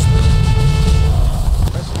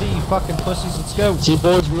 Press D, you fucking pussies. Let's go. See,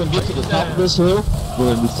 boys, we're gonna get to the top of this hill.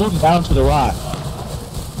 We're gonna be floating down to the right.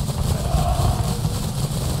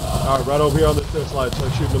 Alright, right over here on this line, so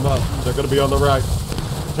shooting them up. They're gonna be on the right.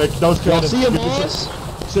 Take those cannons. See them, boys?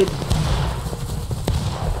 Send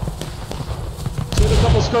a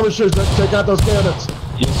couple skirmishers that take out those cannons.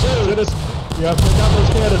 Yes, sir. Take out those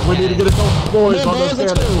cannons. We need to get those boys on those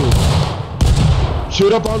cannons.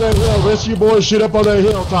 Shoot up on that hill. Rest of you boys shoot up on that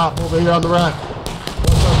hilltop over here on the right.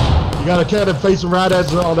 You got a cannon facing right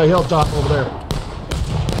at on the hilltop over there.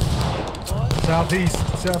 Southeast.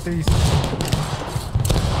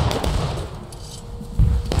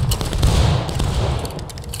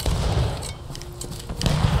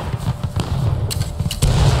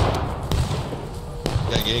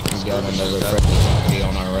 We got another friendly company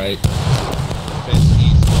on our right.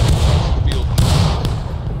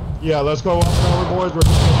 Yeah, let's go up and over, boys. We're in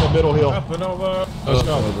the middle hill. Up and over. Let's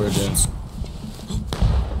go. Over against.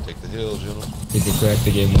 Take the hill, gentlemen. Did you crack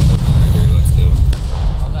the game? Let's do.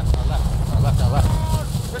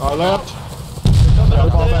 Our left. Yeah,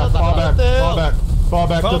 fall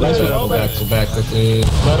back to the hill. Fall back quickly.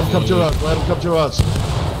 Let them come to us.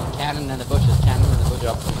 Cannon in the bushes.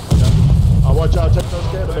 Yep. I want y'all to take those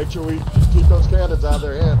cannons. Make sure we keep those cannons out of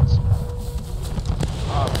their hands.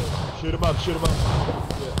 Shoot them up. Yeah.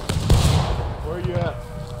 Where are you at?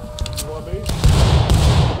 You want me?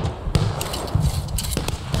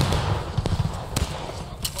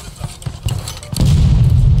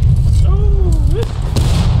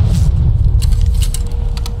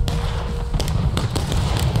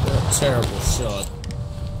 Terrible shot.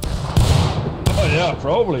 Oh yeah,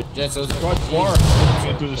 probably. Jets, those quite far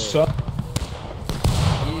into the sun.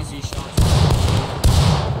 Easy shots.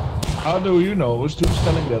 How do you know? Who's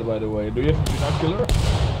standing there, by the way? Do you have a binocular?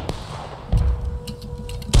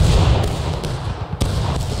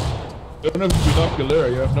 You don't have a binocular,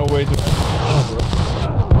 you have no way to...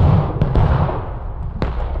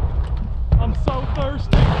 I'm so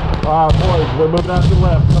thirsty. Alright, boys, we're moving out to the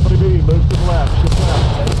left. Company B, move to the left. Shift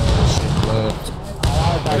left.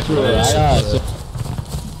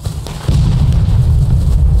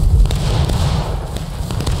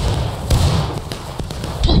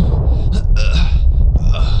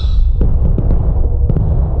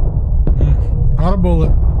 Out a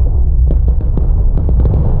bullet.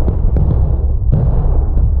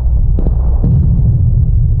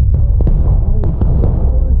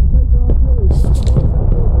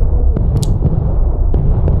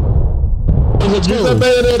 use that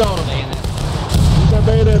bayonet on him. Use that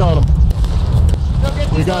bayonet on him.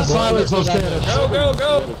 We got silence those cannons. Go, go,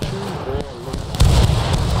 go!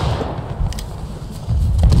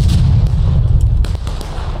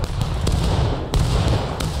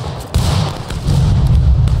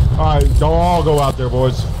 Alright, don't all go out there,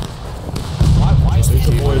 boys. Why is These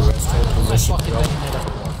are boys.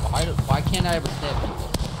 Why can't I ever stab people?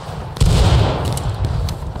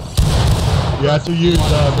 You have to use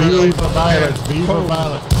V for violence. V for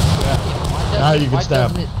violence. Yeah. Now you can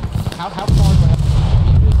stab. How far do I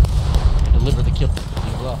have to deliver the kill?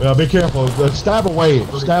 Yeah, be careful. Stab away.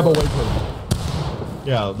 Stab away from them.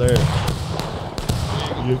 Yeah, there.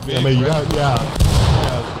 You got, yeah.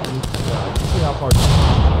 You see how far.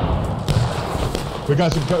 We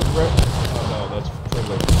got some. Oh no, that's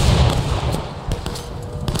friendly.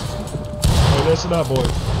 Hey, listen up, boys.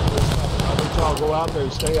 Listen up. I need y'all go out there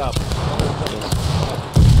and stay up. Go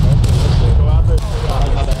out there and stay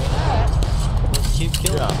up. Keep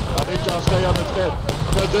killing. Yeah, I need y'all stay up instead.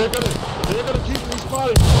 Because they're gonna keep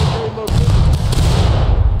respawning.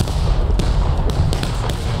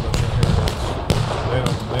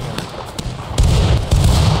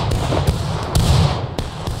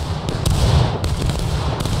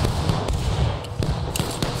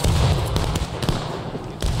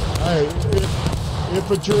 Hey,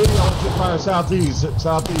 infantry, I want you to fire southeast.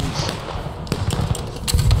 Southeast.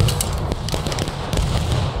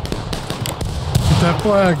 Get that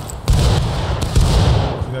flag.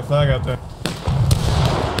 See that flag out there?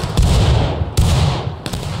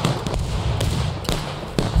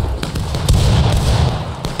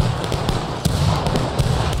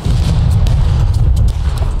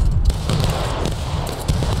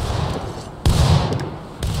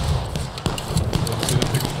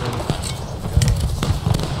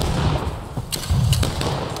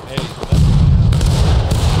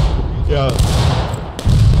 Yeah.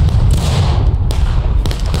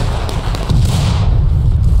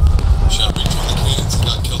 Shot between the cannons and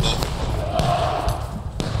got killed off.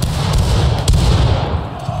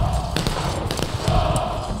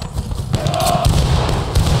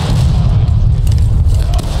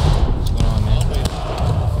 What's going on, man?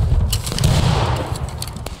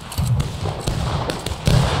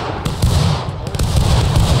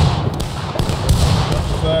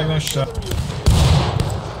 Flag, nice shot.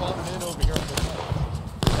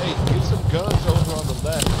 Guns over on the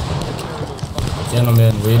left.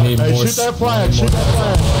 Gentlemen, we need more. Shoot that flag, shoot that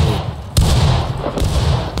flag.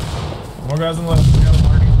 More guys on the left.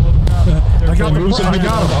 I got him.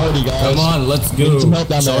 Come on, let's go.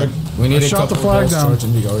 We need a shot couple the flag down.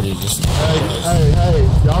 Sergeant, we already just. Hey,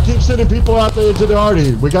 y'all keep sending people out there into the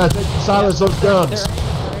arty. We gotta silence those guns.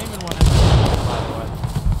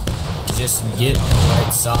 Just get on the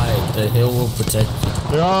right side. The hill will protect you.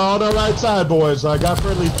 They're all on the right side, boys. I got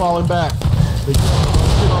friendlies falling back. They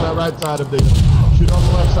shoot on that right side of the hill. Shoot on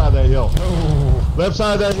the left side of that hill. Left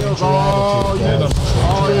side of that hill is all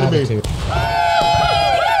enemy.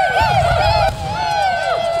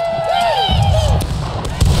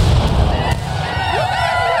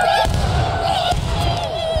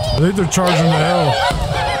 I think they're charging the hill.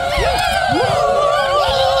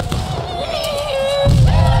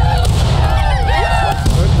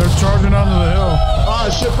 They're charging onto the hill. Ah,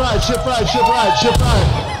 ship right, ship right, ship right, ship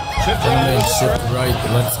right. Gentlemen, ship right.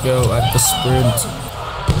 Let's go at the sprint.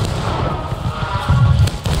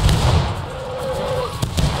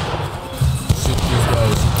 Shoot these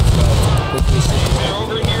guys. Quickly shoot. They're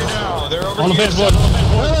over here now. They're over On the here. fence, boys. On the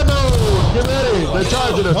fence, boys. No, get ready. They're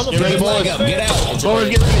charging us. Get ready, boys. Get out. Boys,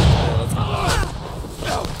 get ready.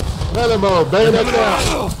 Another mode. Bayonet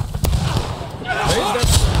down.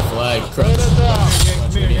 Flag. Bayonet down.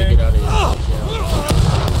 We need to get out of here.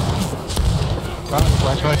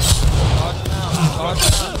 Flashlight.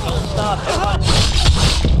 Stop, everybody.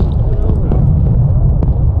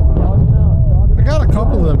 I got a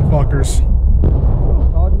couple of them fuckers.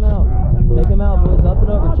 Charge him out. Take him out, boys. Up and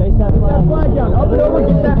over. Chase that flag. Get that flag down. Up and over.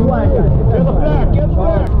 Get that flag, guys. Get the flag. Get the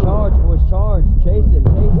flag. Charge, boys. Charge. Chase it.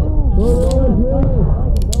 Chase it.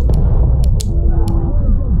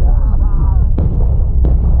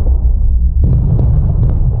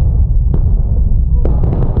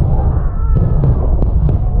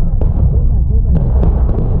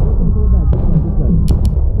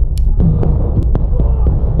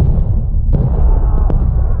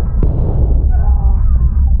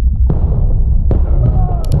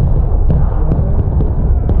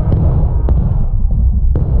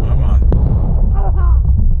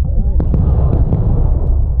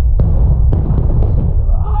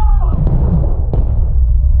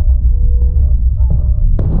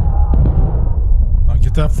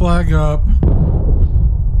 Get that flag up.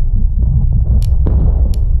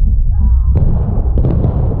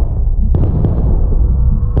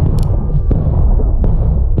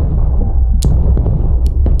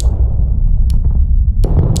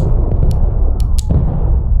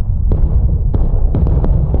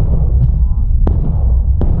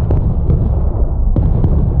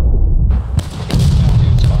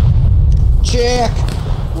 Jack?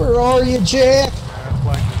 Where are you, Jack?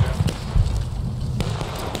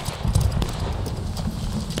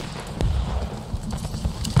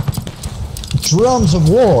 Drums of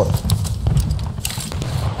war.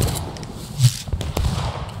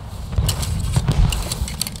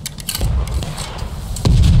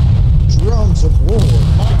 Drums of war.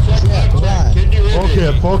 Jack, right.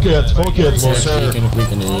 Full kids. Yes, sir. We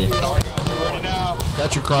can hear you.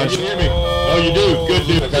 Got your crunch. Can you hear me? Oh, you do? Good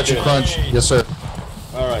dude. Got your crunch. Yes, sir.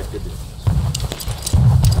 Alright, good dude.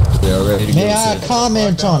 We are ready to May go. I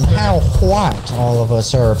comment on how white all of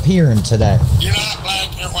us are appearing today? You're not black,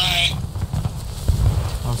 you're white.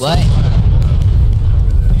 What?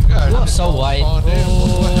 I'm so white.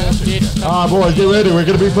 Boys, get ready. We're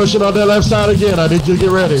gonna be pushing on that left side again. I need you to get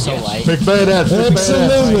ready. So light. Pick bayonets.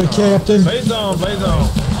 Absolutely, Captain. Blaze on.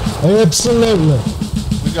 Absolutely.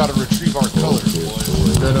 We gotta retrieve our colors, boys.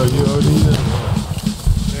 No, you OD.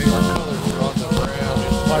 Our colors are on the ground.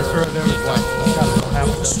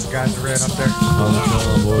 Guys ran up there.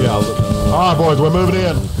 Yeah. Alright, boys, we're moving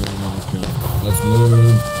in. Let's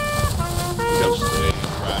move.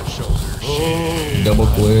 Right shoulder. Double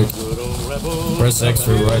quick. Press X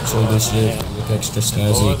for right shoulder shift. Look extra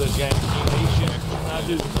snazzy.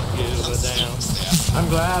 I'm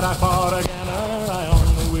glad I fought again. I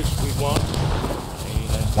only wish we won.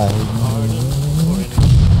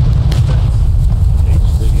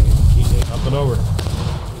 Up and over.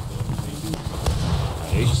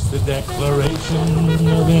 Hates the declaration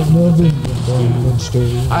of independence.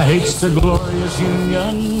 I hates the glorious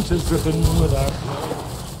union to dripping with our blood.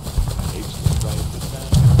 I hates the private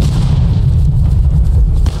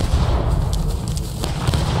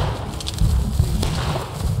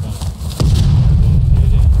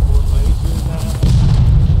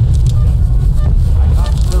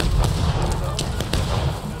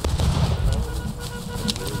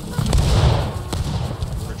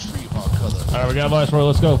Alright, we got Vice Roy,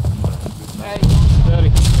 let's go.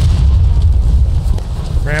 Steady.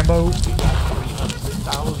 Rambo. No,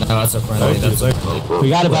 that's a friendly. That's a friendly. We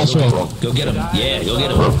got it, Vice Roy. Go get him. Yeah, go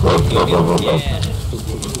get him. Go get him. Yeah.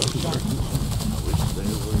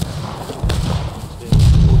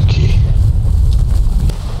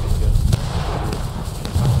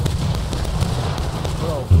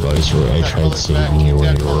 Viceroy, I tried saving you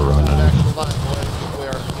when you were running.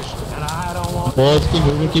 Boys,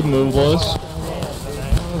 keep moving, boys.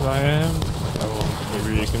 I am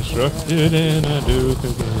reconstructed in a Duke.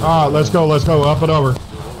 Alright, let's go, up and over.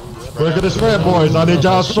 Look at the spread, boys. I need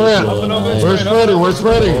y'all to spread. We're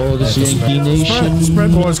spreading. Oh, this Yankee Nation.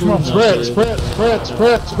 Spread, boys, come on. Spread.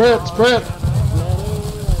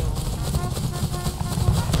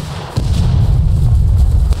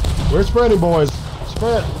 We're spreading, boys.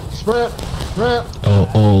 Spread.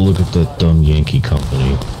 Oh, look at that dumb Yankee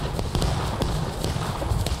company.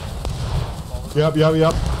 Yep.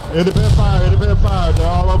 Independent fire. They're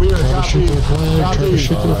all over here. Southeast.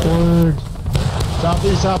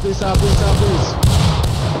 I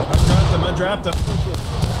dropped him.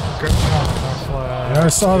 Yeah, I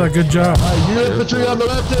saw that. Good job. You infantry on the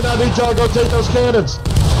left end, I need y'all to go take those cannons.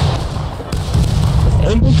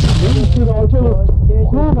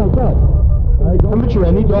 Oh my god. Infantry,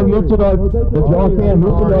 I need y'all to move to the, if y'all can,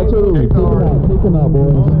 move to the artillery. Take them out,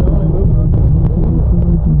 boys.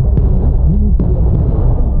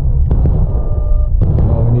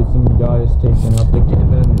 We need some guys taking out the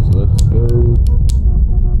cannons. Let's go.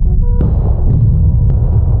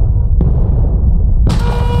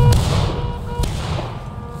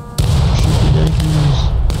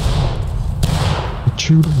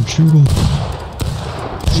 Shoot them.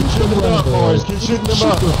 Keep shooting them up, boys. Keep shooting them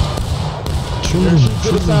up. Shoot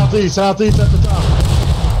to the southeast at the top.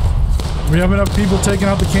 We have enough people taking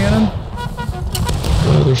out the cannon?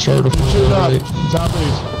 They're starting to Shoot up,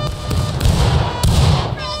 southeast.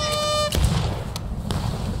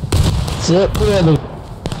 Sit, brother.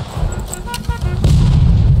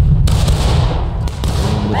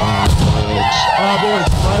 Boys,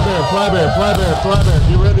 fly bear.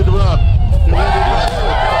 Get ready to run.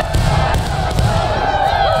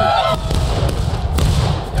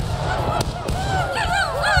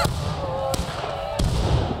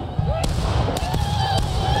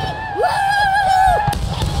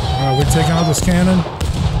 Alright, we're taking out this cannon.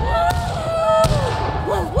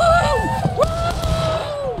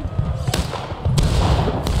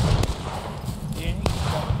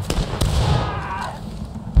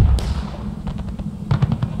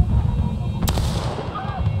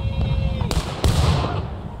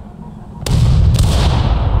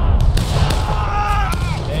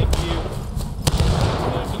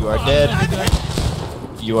 You are dead.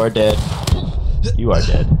 You are dead. You are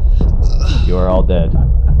dead. You are all dead.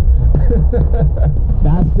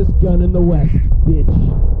 Fastest gun in the West, bitch.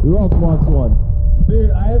 Who else wants one?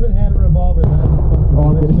 Dude, I haven't had a revolver that hasn't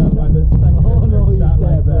fucking been shot by this second shot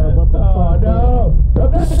like that. Oh no! Where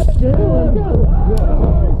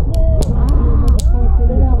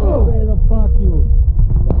the fuck you?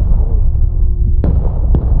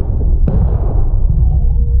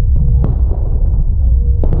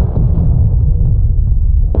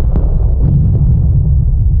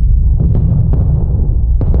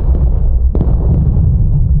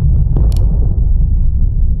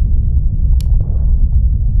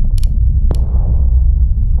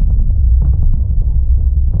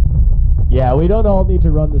 Yeah, we don't all need to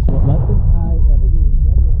run this one. Let this guy, I think it was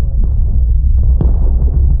whoever it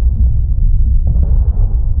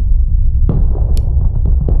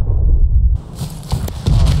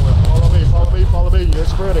was. Follow me, you're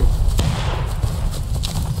spreading.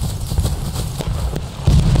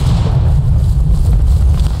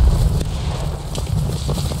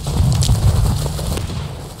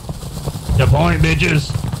 The point,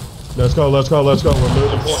 bitches. Let's go. We're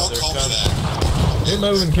moving forward. Keep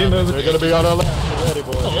moving. They're gonna be on our left. Get ready,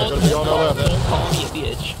 boys. They're gonna be on our left. Call me a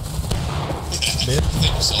bitch.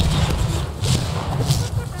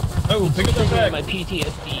 Oh, pick up the bag. My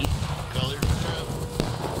PTSD.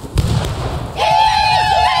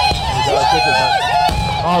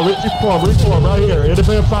 Oh, reform right here.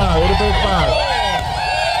 Independent fire.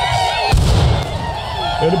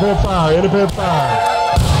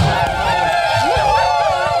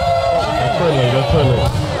 That's friendly.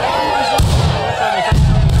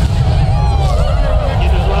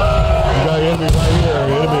 You got enemy right here,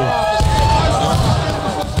 enemy.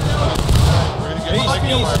 We're gonna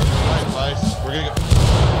go right.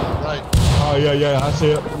 Oh yeah, I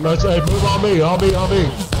see it. Let's say move on me. Fall back.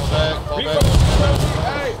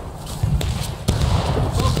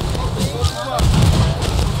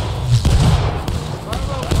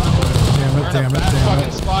 Damn it.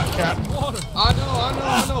 Fucking spot, Captain. I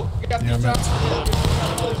know. Damn it.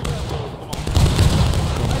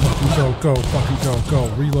 Go.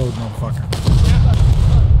 Reload, motherfucker.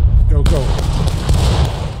 Go.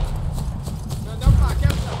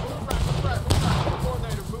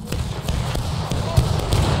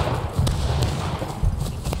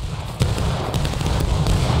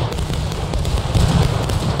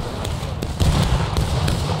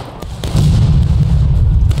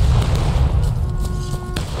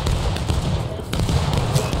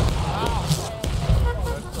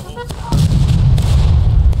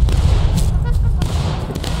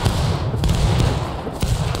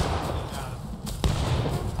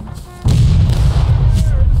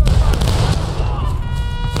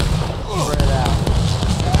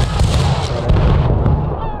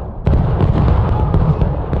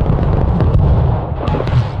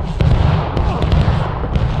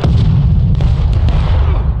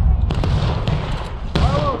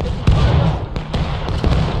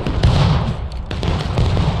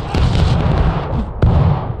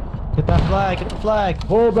 Get the flag.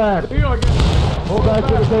 Pull back. Pull back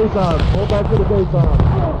to the base arm.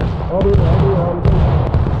 Over here.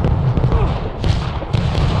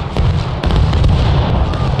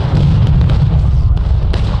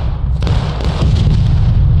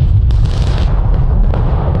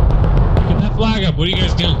 Get that flag up. What are you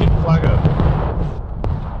guys doing? Get the flag up.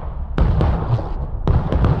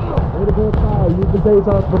 Independent fire. Use the base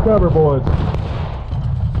arms for cover, boys.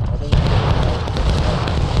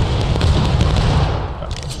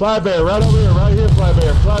 Flag bear, right over here, right here, flag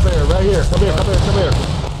bear, right here. Come here.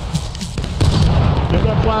 Get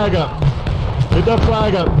that flag up. Get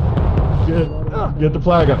the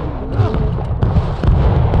flag up.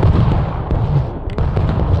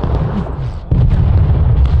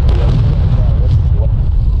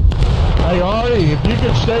 Hey Artie, if you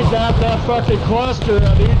can stake out that fucking cluster,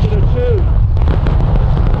 I need you to shoot.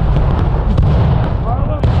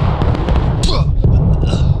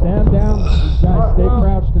 Stand down. Guys, stay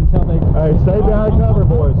crouched until they... Hey, stay behind cover,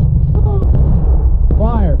 boys.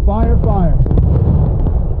 Fire.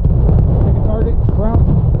 Take a target, crouch,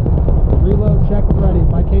 reload, check and ready.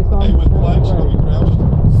 My case on. Hey, with flags, are we crouched?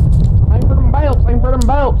 Aim for them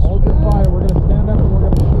belts. Hold your fire. We're going to stand up and we're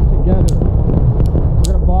going to shoot together. We're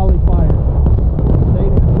going to volley fire. Stay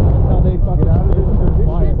until they fucking out of this.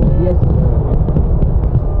 Fire. Yes.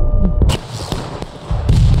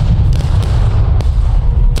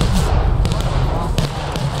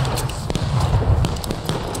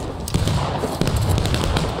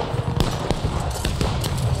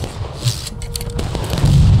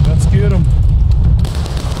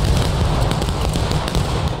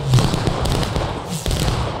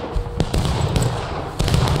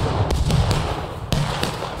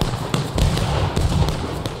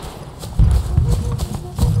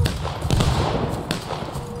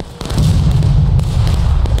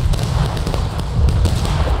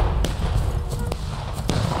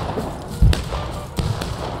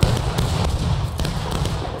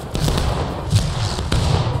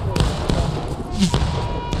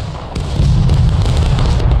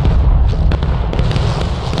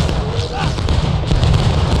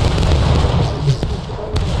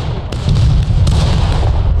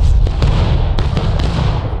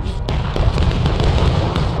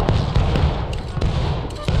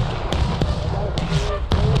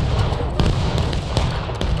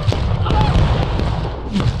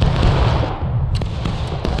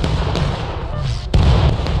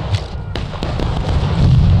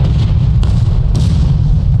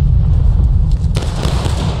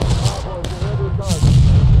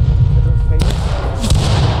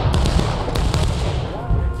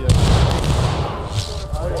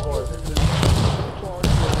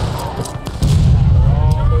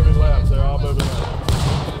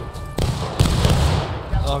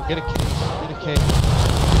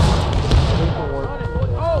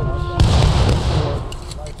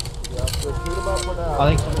 I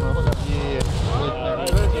think someone else. Yeah.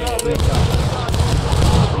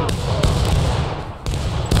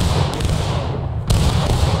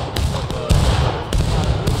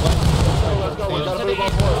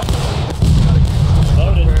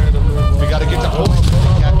 We gotta get the whole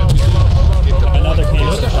another cannon.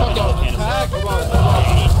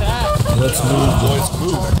 Let's move, boys,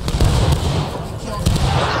 move.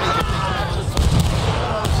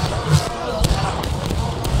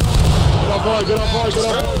 Get on board, get on board, get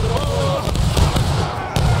on board.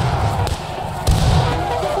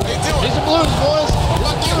 These are balloons, boys.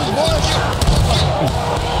 Balloons, boys.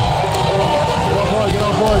 Get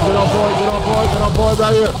on board, get on board, get on board, get on board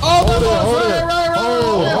right here. Oh, hold it,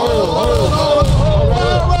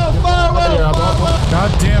 God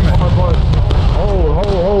damn it.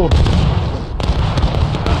 Hold.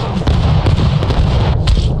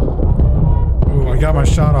 Ooh, I got my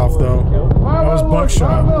shot off though. That was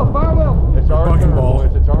buckshot. It's our Bucking turn, ball.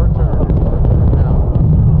 boys. It's our turn.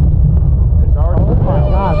 It's our turn. Oh my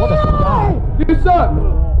God, what a shot. You suck.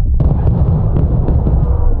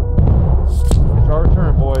 It's our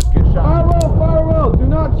turn, boys. Get shot. Fire well. Do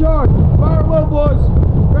not charge. Fire well, boys.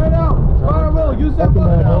 Spread out. Fire well. Use that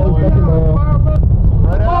fucking hell. Fire well.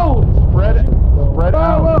 Spread out. Spread it. Spread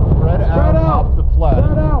out. Spread out off the flag.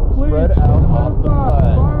 Spread out, please. Spread out off the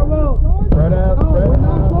flag. Fire well. Spread out. No, we're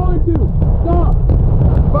not going to. Stop.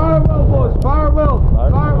 Fire well, boys. Fire well.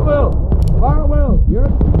 Fire well. Fire well. You're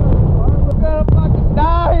we're gonna fucking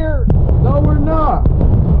die here. No, we're not.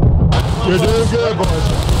 You're doing good, boys.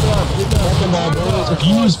 Bucking ball, boys.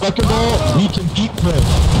 Use bucking ball, we can beat them.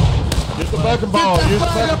 Get the bucking ball. Use the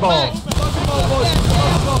bucking ball. Bucking ball, boys.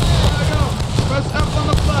 Bucking ball. Flag out. Press F on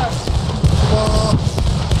the flag.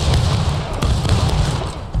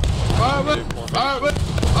 Fire well. Fire well.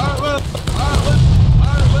 Fire well. Fire well.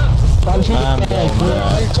 Fire well.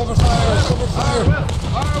 Cover fire, cover fire.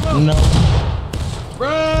 Fire well. No.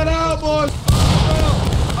 Spread out, boys.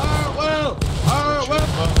 Fire well. Fire well.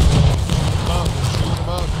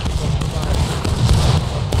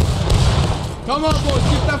 Come on, boys.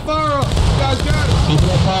 Keep that fire up. You guys got it. Keep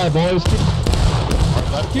that fire, boys.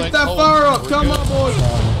 Keep that fire up. Come on, boys.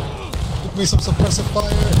 Give me some suppressive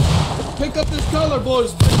fire. Pick up this color,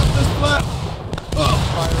 boys. Pick up this flag.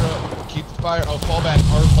 Fire up. Keep the fire. Oh, fall back.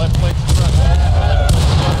 Our left flank front.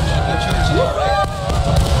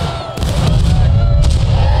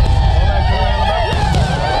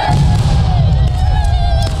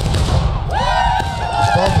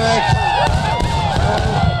 Fall back.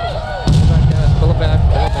 Pull it back.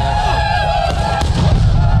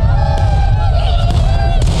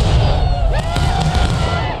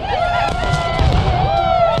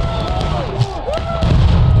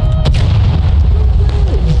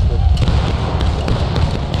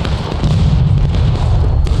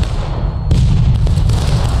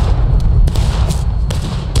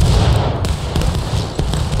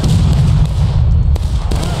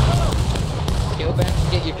 Go back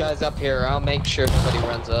and get you guys up here. I'll make sure nobody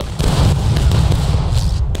runs up.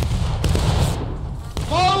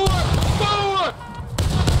 Forward! Forward!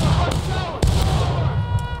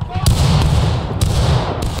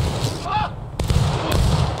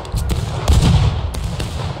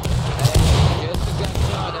 Joseph got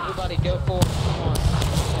shot. Everybody go forward. Come on.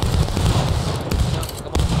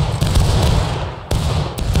 Come on.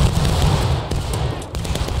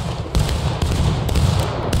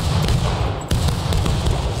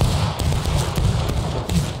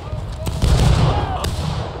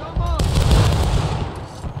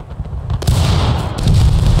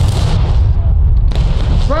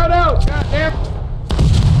 Spread out! Goddamn!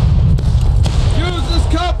 Use this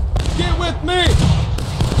cup! Get with me!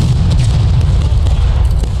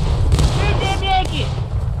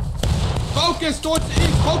 Focus towards the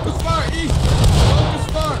east! Focus fire east! Focus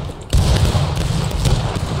fire!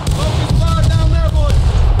 Focus fire down there, boys!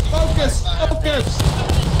 Focus! Focus!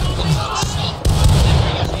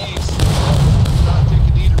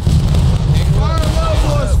 Fire well,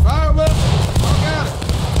 boys! Fire well! I got it!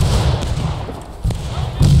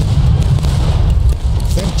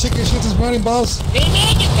 Them chicken shit is running, boss. The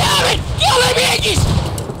Yankees coming! Kill them Yankees!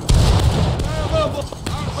 Fire well, boys!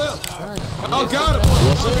 Fire well! Oh, got it, boys!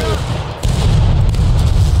 Yes, sir.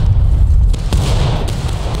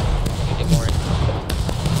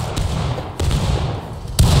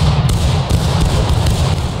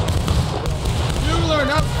 Bugler,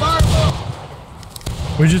 now fire well!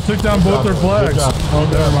 We just took down both their flags. Oh,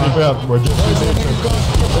 never mind. We're just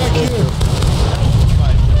Back here.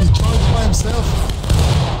 He's charged by himself.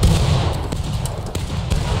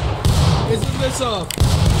 Isn't this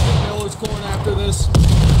Miller's corn after this?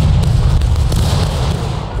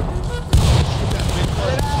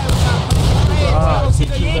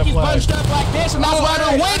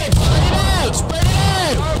 out, wait it! Spread it out! Spread it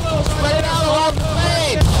out! Spread it out along the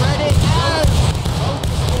lane! Spread it out!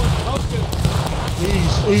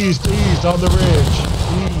 East on the ridge.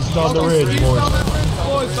 East on the ridge, boys.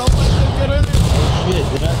 Don't let them get in there. Shit,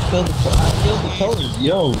 did I kill the pillars?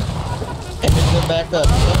 Yo. And then go back up.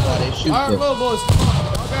 Somebody shoot Alright, them. little boys, come on.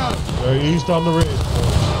 I got it. They're east on the ridge.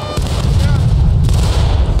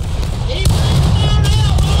 Bring them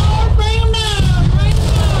down! Bring them down!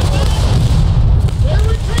 They're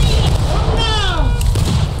retreating! Come down!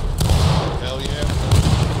 Hell yeah.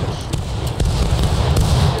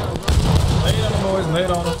 Lay it on them, boys. Lay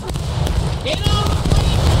it on them. Get on the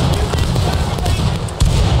plane!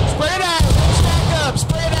 Spread it out! Don't stack up!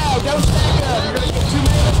 Spread it out! Don't stack up! You're gonna get too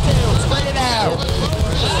many of us killed! Spread it out!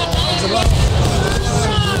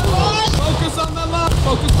 Focus on the line.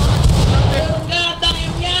 Focus on the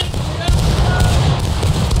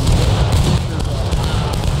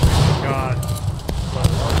God.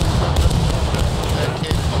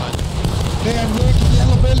 Damn, Nick,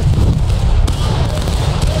 yellow belly.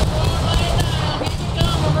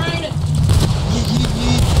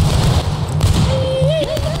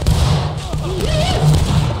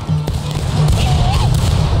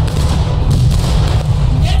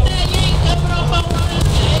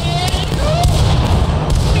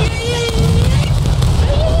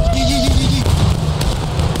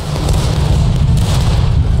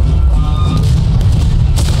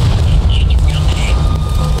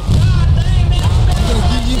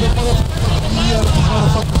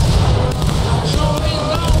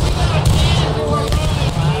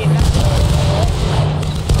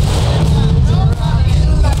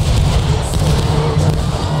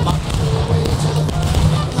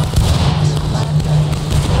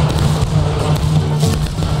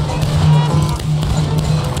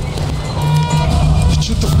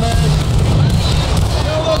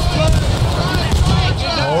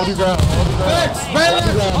 Hold your ground. Hold your ground. Fix, hold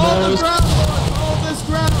the ground. Hold this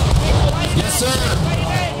ground. Yes, sir!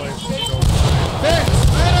 Fix,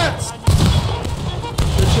 minutes.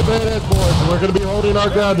 Fix your bayonets, boys. We're going to be holding our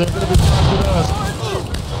ground. They're going to be attacking us.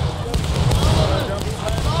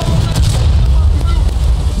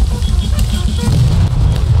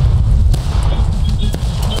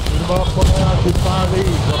 Shoot them up, pull out. Keep firing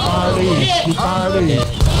these. We're firing these. Keep firing these.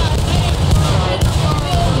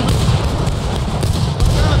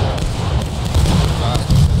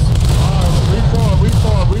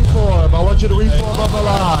 Reform. I want you to reform on the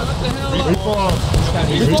line. Reform.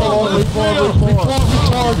 Reform. We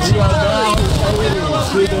are now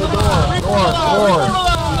see the door.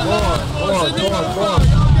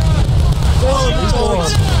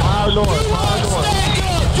 Fire north.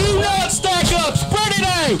 Do not stack up! Spread it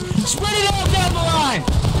out! Spread it out down the line!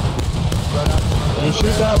 You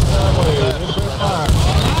shoot that way. Hit a bit of fire.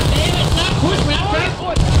 Damn it! Not push me! I'm trying to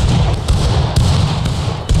push!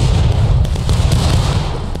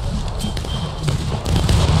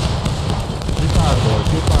 Keep firing, boys.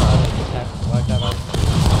 Keep firing. Like that.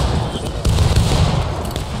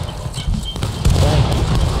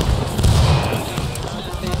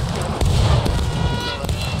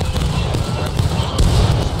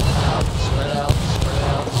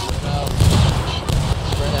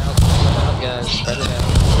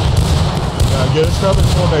 Get a scrubbing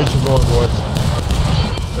formation going, boys.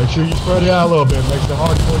 Make sure you spread it out a little bit. Makes it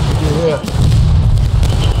hard for you to get hit.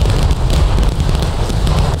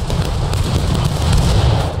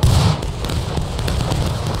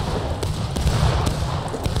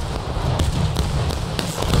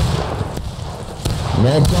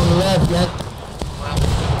 Left on the left, yeah.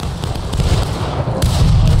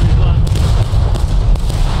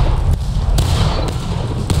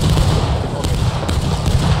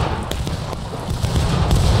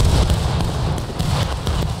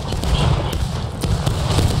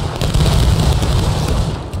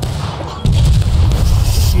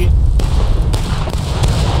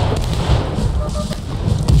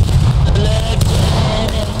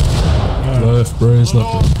 Left, brains, left.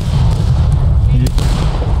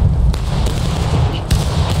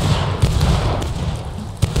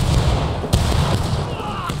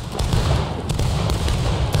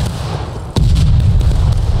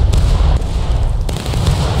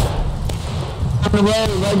 Down the road,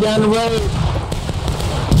 right down the road.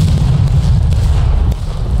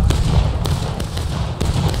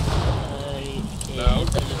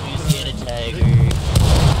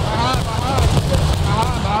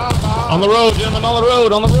 On the road, gentlemen, on the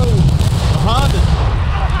road. Behind us.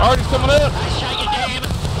 Artie's coming up.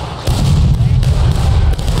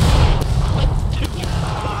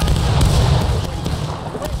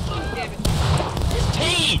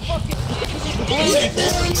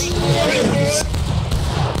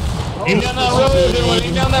 Aim down that road, everyone.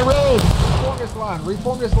 Aim down that road. Reform this line.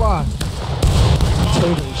 Reform this line.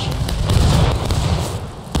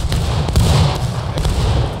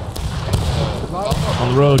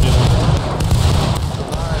 On the road, gentlemen.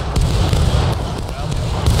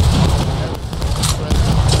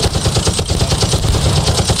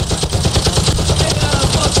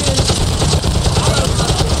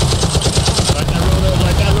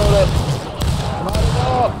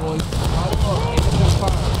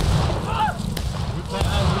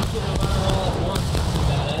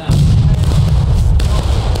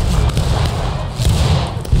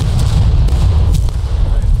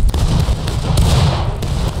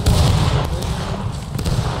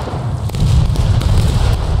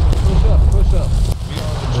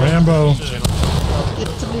 Rambo.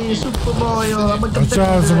 It's me, Super Mario. I'm a Watch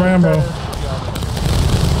out, it's a Rambo.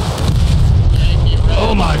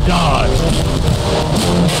 Oh my god.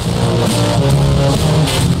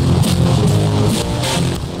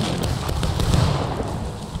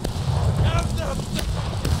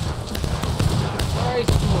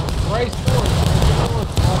 Race forward.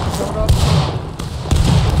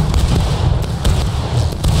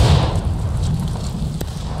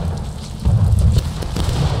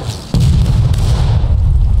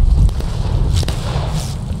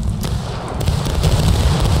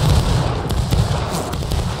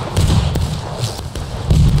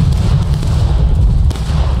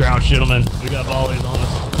 Ground, gentlemen. We got volleys on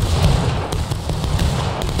us.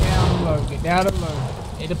 Get down low. Get down and low.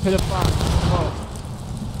 In the pit of fire. Come on.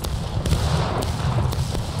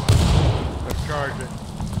 Let's charge it.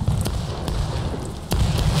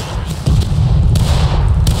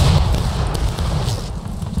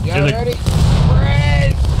 Y'all ready?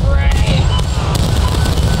 Race! Race!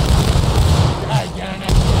 God damn it.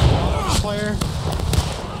 Player.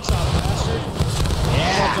 Stop, bastard.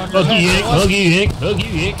 Yeah. Hooky yank, hooky yank, hooky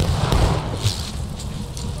yank.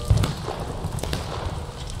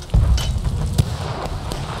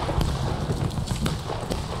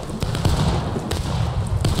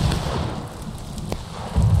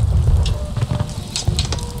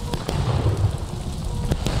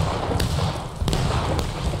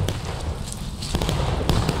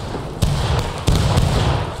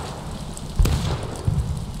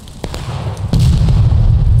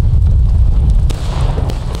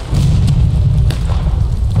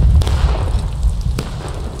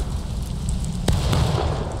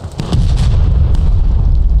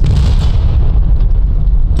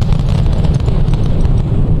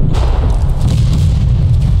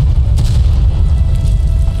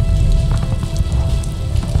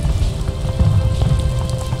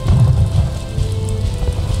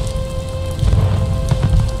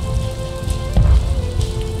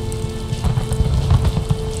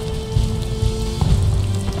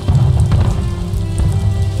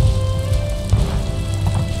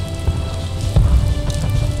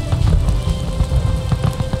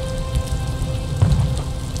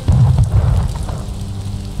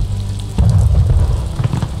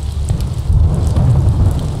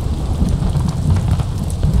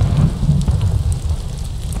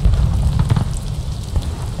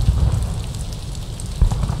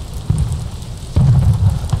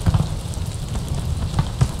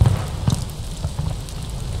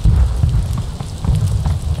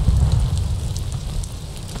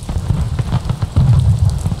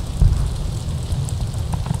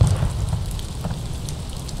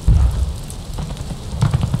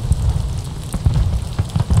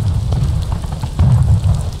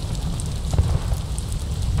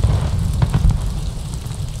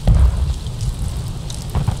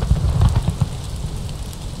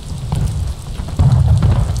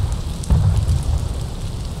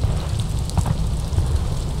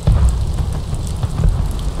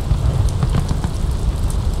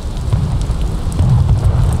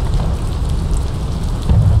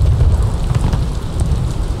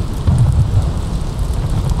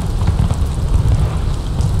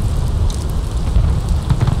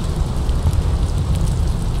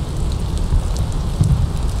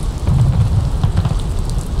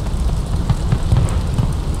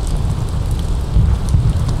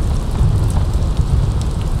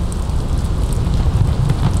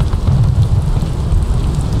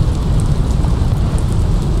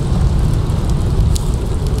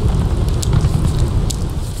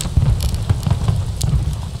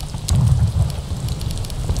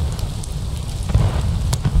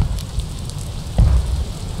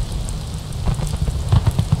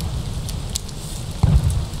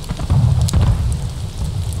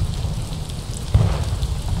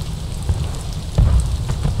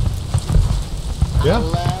 Yeah?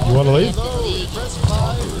 You want to leave?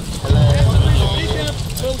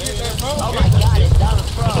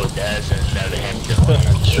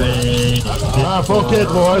 Alright, full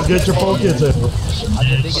kids, boys. Get your full kids in.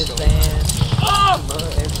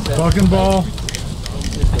 Bucking ball.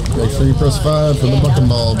 Make sure you press 5 for the bucking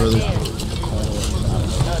ball, brother.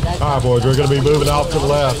 Alright, boys, we're going to be moving off to the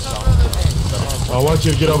left. I want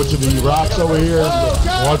you to get over to the rocks over here.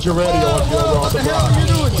 Once you're ready, I want you over on the block. What the hell are you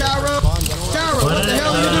doing, Cairo? Cairo, what the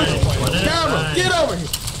hell are you doing? Cairo, get over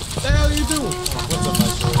here. What the hell are you doing?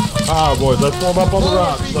 Alright, boys, let's form up on the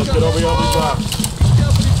rocks. Let's get over here on these rocks.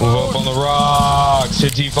 Move up on the rocks.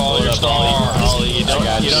 15, follow your star. You don't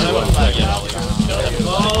have a flag yet, Ollie.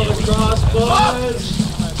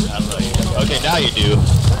 Okay, now you do.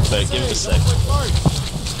 But give it a sec.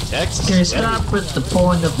 Texas. Okay, stop with the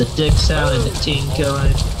pulling of the dick sound and the teen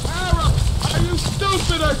killing. Are you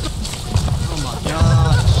stupid? Oh my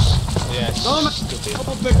God. Yes. I'm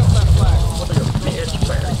gonna pick up that flag. It's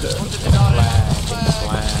very good.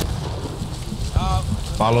 Flag.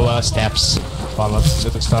 Follow our steps. Follow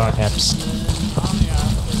the star steps.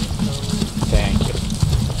 Thank you.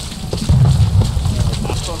 I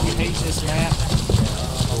fucking hate this map.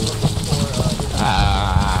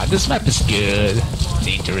 This map is good. It's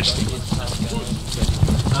interesting.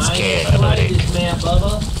 It's chaotic. This man,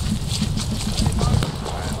 Bubba.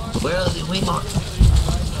 Where is we mark?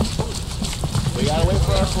 We gotta wait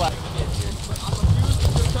for our flag.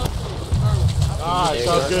 Alright,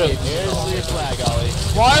 sounds good. Here's your flag, Ollie.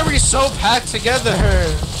 Why are we so packed together?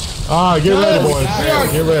 Alright, get ready, boys.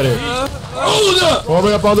 Get ready. Hold up! Form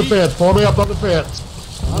me up on the fence. Form me up on the fence.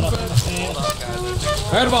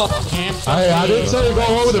 Right about. Hey, I didn't say to go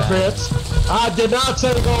over the fence. I did not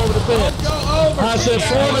say to go over the fence. I said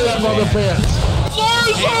form me up on the fence.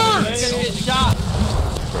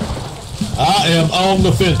 I am on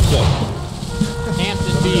the fence, sir.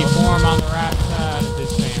 Hampton B, form on the right side of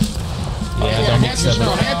this van.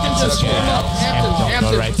 Hampton just form up.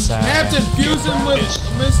 Hampton, right side. Hampton fusing with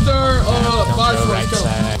Mr. Vice right Go.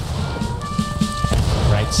 side.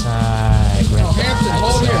 Right side. Hampton,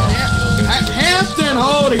 hold here. Hampton,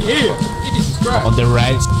 hold here. Jesus Christ. On the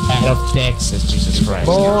right side of Texas, Jesus Christ.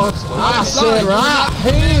 Boys, I said right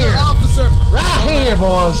here. Officer. Right here,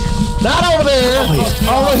 boys. Not over there.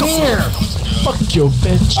 Over here. Fuck your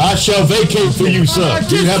bitch. I shall vacate for you, sir.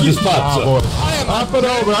 You have the spot, sir. Up and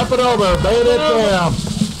over, up and over. Bait it down.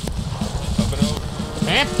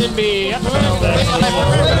 Hampton B, up and over.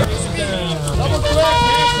 Double click.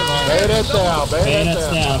 Bait it down, bait it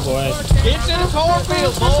down. boys. Get to the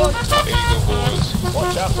cornfield, boy. There you go, boys.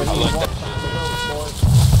 Watch out for I like that.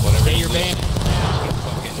 Whatever Stay you your do, band.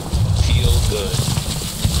 fucking feel good.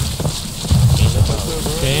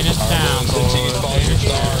 Staying in town, Continue to follow your boys.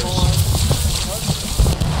 stars.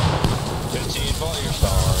 Continue to follow your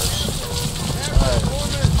stars.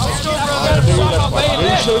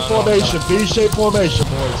 V-shaped formation, V-shaped formation,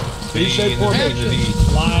 boys. V-shaped formation.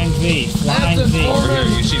 Flying V, flying V. Over here,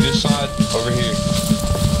 you see this side? Over here.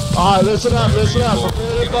 Alright, listen up, listen up.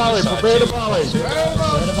 Prepare to volley, prepare to volley.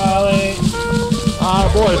 Prepare to volley.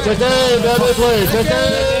 Alright, boys, take aim, deadly play, take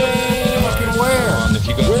aim. Fucking where? If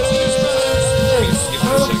you got give it a second, you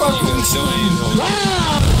guys don't even know.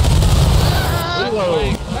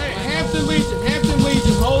 Reload. Hey, Hampton Legion,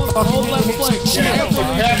 hold left flank.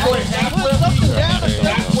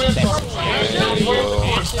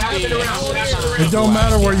 It don't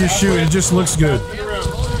matter where you shoot, it just looks good.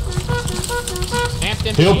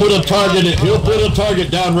 He'll put a target. He'll put a target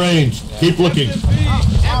down range. Keep looking.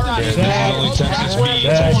 This is only Texas B.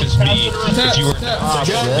 Texas B. If you were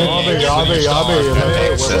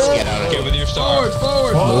get with your star.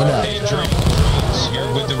 Forward. Hey,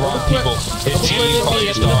 you're with the wrong people. Hit T, follow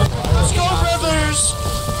your star. Let's go, brothers.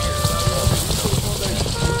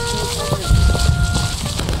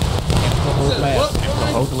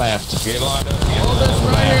 Hold left. Get lined up.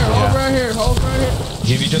 Hold right here.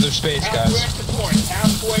 Give each other space, guys.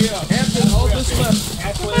 Hampton, hold this left.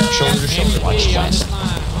 Shoulder to shoulder. Watch west.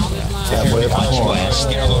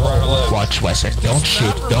 Watch west. Don't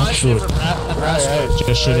shoot. Don't shoot.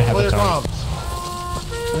 Just shoot ahead of time.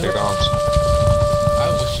 Here comes. I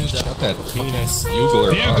will shoot that penis.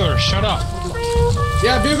 Bugler. Shut up.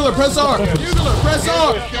 Yeah, Bugler, press R. Press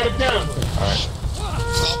R. Shut him down. Alright.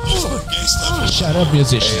 Shut up,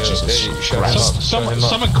 musician. Hey, Jesus shut him up. Christ.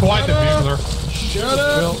 Someone quiet the bugler. Shut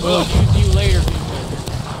up. We'll use you later,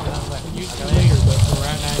 use you later, but for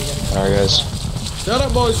right now you gotta. Alright, guys. Shut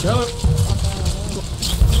up, boys. Shut up.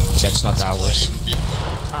 That's not ours.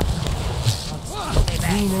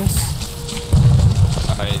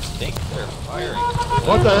 I think they're firing.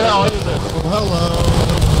 What the hell is it? Hello.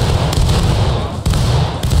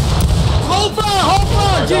 Hold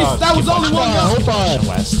fire! Jeez, that was only one guy. Hold fire.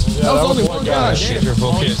 That was only one guy. Get your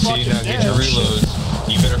full kit, see, now get your reloads.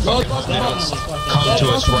 You better fucking come to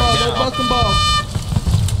us right now. Fucking ball.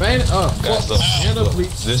 Bang it up. Guys, look, Stand up, please.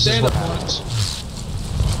 this is Stand what up. happens.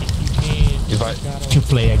 To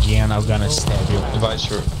play again, I'm gonna stab you. Invite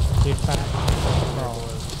your...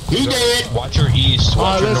 He did! Watch your east.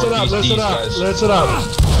 Watch your northeast east, guys. Listen up.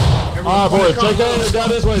 Alright, boys, take aim down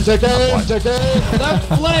this way. Take aim. Take aim. Left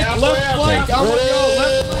flank. I'm gonna go.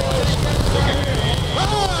 Left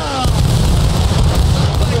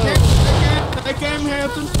flank. Take aim,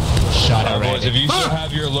 Hampton. Shot Alright, already. boys, if you still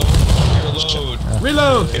have your load,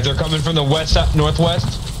 Reload. If they're coming from the west,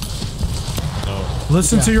 northwest,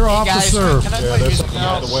 Listen to your Guys, officer. can I Yeah, play there's music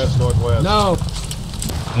now? the west, northwest. No.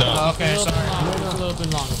 no. Okay, sorry. A little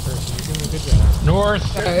bit longer first. You're doing a good job.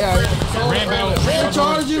 North. They're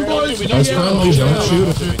charging, boys. That's friendly, don't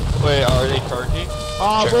shoot it. Wait, are they charging?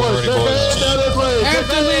 Ah, Check boys, already, take boys. aim down this way.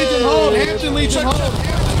 Hampton Legion, hold. Hampton Legion, hold.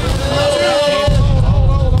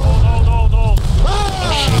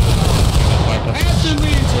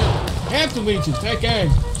 Hampton Legion, take aim.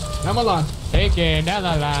 Down my line. Take it down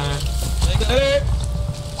the line.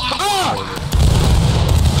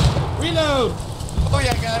 Reload. Oh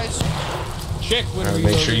yeah, guys. Check when Alright,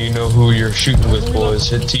 we make sure you know who you're shooting with, boys.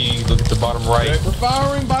 Hit T, look at the bottom right. We're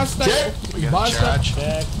firing by stack. By stack.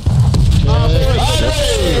 Check.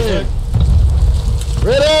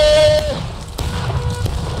 Ready?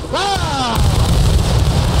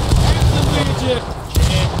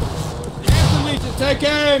 Hampton Legion, take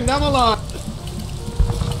aim. Down my line.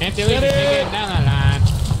 Anthony, take it down the line.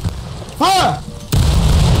 Fire.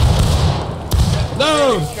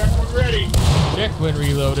 Load. Check when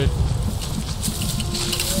reloaded.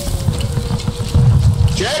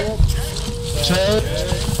 Check.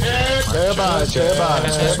 Stand by, stand by,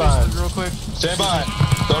 stand by. Real quick. Stand by.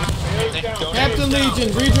 Don't Hampton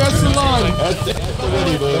Legion, redress the line.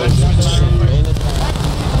 Ready, boys.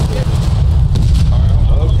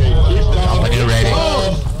 Okay, keep down. When you're ready.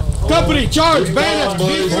 Company, charge, bayonet,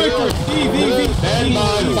 V quicker, V. Stand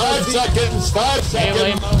by, 5 seconds, 5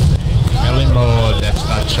 seconds. Melee mode, that's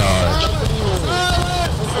not charged.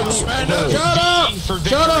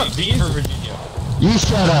 Shut up. V for Virginia. You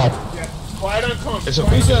shut up. It's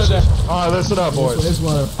okay. You said that. Alright, listen up, boys. This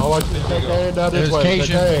one. I want you to take aim down this way. Take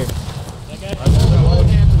aim. Hold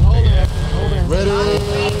Hampton. Ready?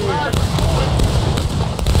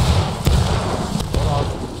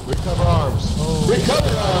 Recover arms.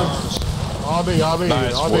 Recover arms. RB.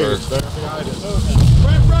 Nice RB. work. They're behind us.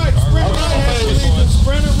 Sprint right, Hampton Legion,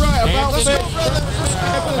 sprint it right. About Hampton, face.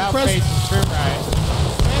 About Press. face, sprint right.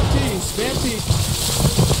 Spam T.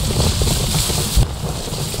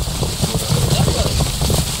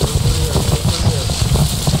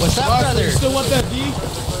 What's up, brother? You still want that D?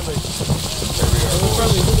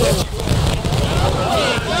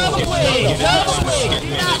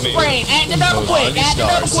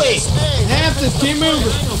 Double quick. Hampton, keep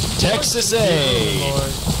moving. Texas A.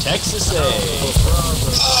 Texas A.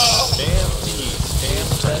 Spam T. Spam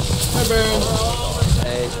press. Hi, Baron.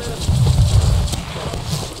 Hey.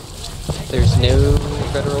 There's no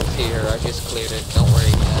federal here. I just cleared it. Don't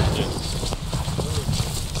worry, guys.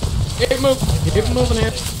 Keep moving,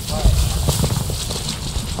 Hampton.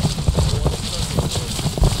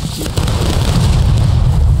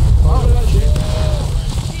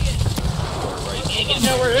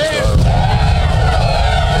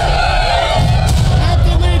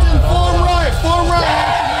 Hampton Legion, form right.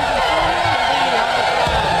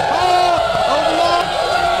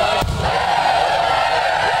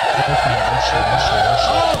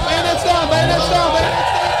 Bayonets down.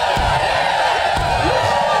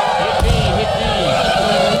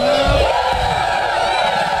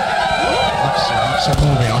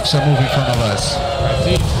 Ops are moving in front of us.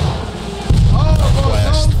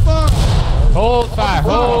 Hold fire.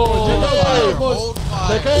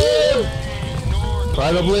 Take aim. Try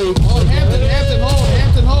to bleed. Hold,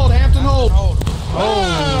 Hampton, hold.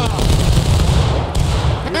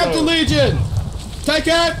 Hampton Legion, take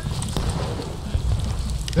it.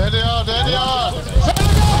 Daddy on. Bayonets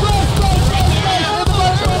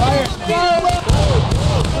down.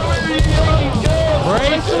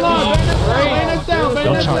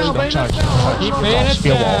 Keep bayonets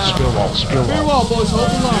down. Spear wall, boys, hold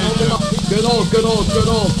the line. Good hold.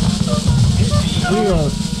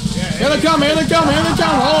 Here they come.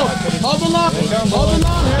 Hold the line.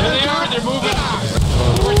 There they are. They're moving.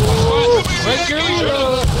 Where's your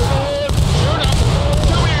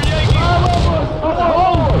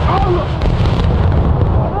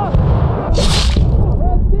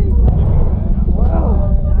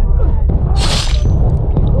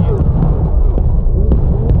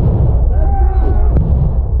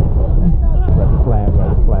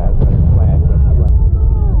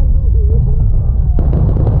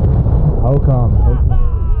calm.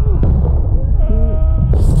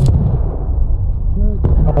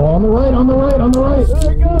 Oh, on the right, on the right, on the right.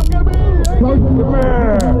 There you go, come here. Come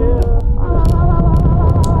here.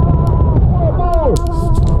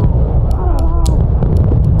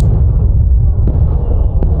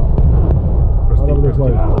 This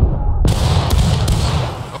way.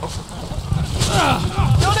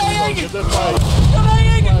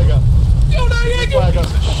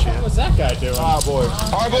 What's that guy doing? Ah, boy.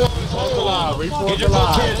 Our boys, hold alive. Get your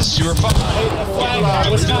full kids. You were fine.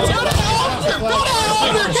 What's going on?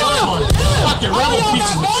 Fucking rebel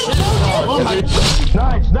pieces of shit. Oh my.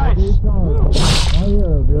 Nice, nice. Right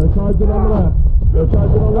here. Go charge it on the left. Go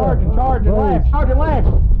charge it on the left. Charge it left. Charge it left.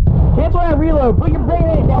 Cancel that reload. Put your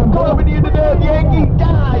grenade down. I'm coming to you to death, Yankee.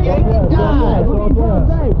 Die, Yankee, die. We're getting charged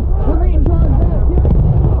back. We're getting charged back.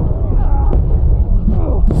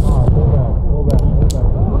 Pull back.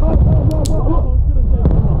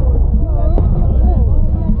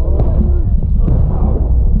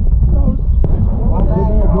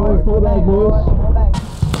 Pull back, boys.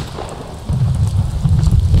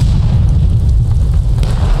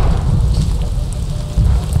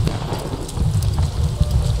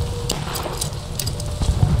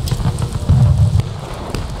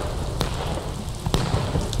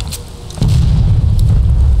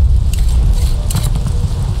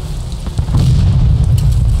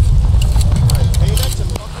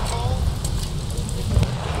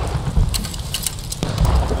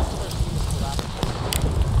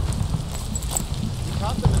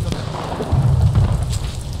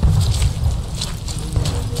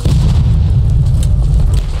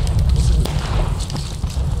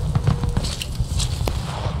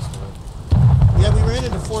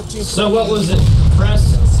 So what was it? Press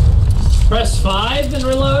 5 and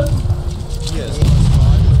reload? Yes, press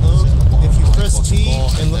 5 and reload. If you press T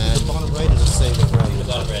and look at the bottom right, it'll save it right. The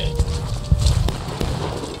bottom right.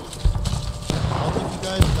 I'll give you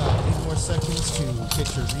guys about 8 more seconds to get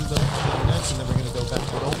your reload next, and then we're gonna go back.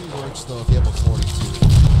 It only works though if you have a 42.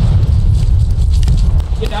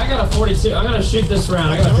 Yeah, I got a 42. I'm gonna shoot this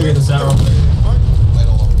round. I gotta figure this out real quick. Wait,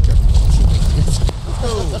 hold on. Careful.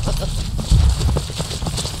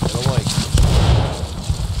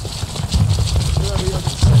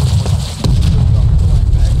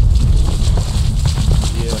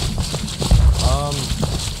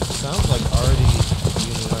 Sounds like already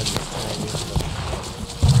unionized.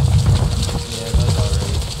 Yeah, that's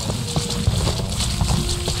already.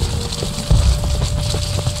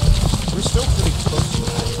 We're still pretty close to the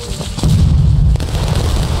point.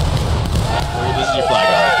 This is your flag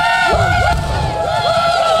on.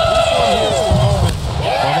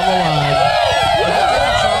 On the line.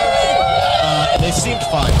 They seemed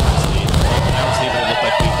fine. Honestly. I was able to look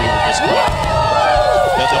like we were just close.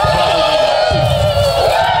 That's a probably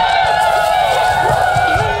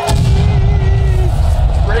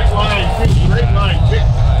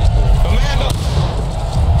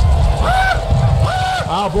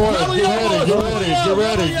Ah, boys,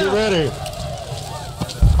 get ready.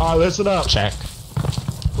 All right, listen up. Check.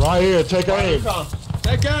 Right here, take aim.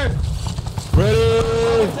 Take aim.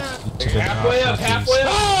 Ready? Halfway up.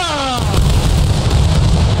 Ah!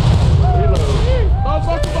 Oh,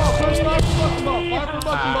 bucket ball. Fire for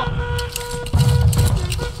bucket ball.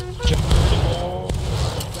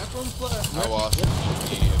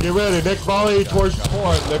 Get ready. Next volley towards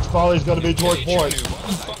point. Next volley is going to be towards point.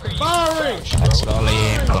 Firing. Next volley.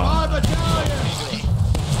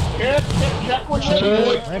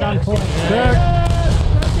 Right on point. Check.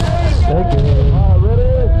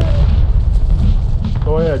 Ready?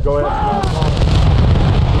 Go ahead.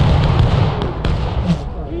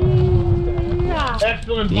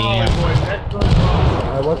 Excellent volley, boys. Excellent volley.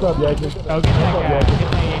 All right, what's up, Yankee? Oh, get that guy. Get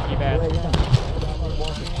that Yankee back.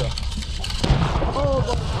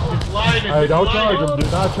 Hey, don't charge him. Do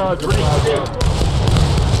not charge him.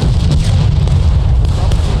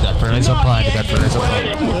 Got friendlies on blind.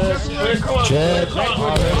 Check.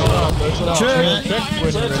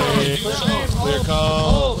 Clear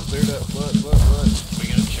call. Clear that. What? We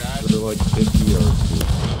gonna charge? They're like 50 yards. We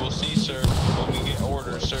will see, sir, when we get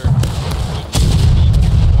orders, sir.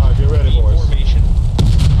 Alright, get ready, boys. Formation.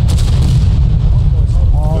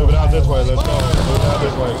 Move it out this way. Let's go. Move it out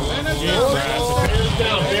this way.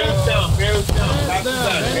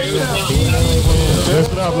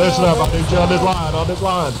 Listen up. I need you on this line.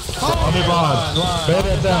 Bear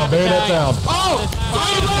that down.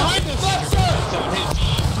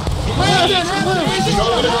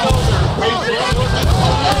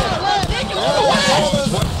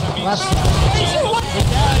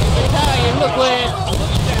 Italian, look where.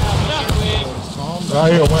 Calm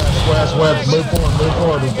Right here, west, move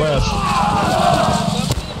forward, west.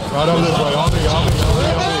 Right over this way, on me.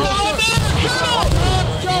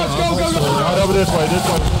 Right over this way.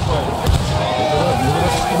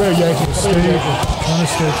 Come here, Yankee. Come here, Yankee. Trying to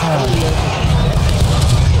stay calm.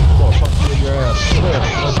 Come on, fuck you in your ass. Come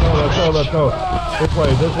here. Let's go.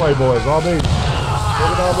 This way, boys. All me. Look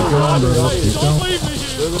at all me. Don't leave me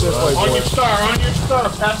here. Look at this way, boys. On your star.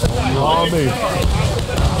 Pass it down. All me.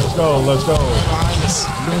 Let's go.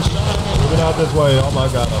 Moving out this way. Oh my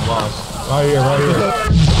God, I'm lost. Right here.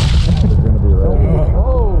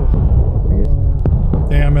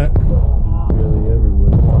 Damn it.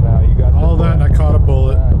 All that and I caught a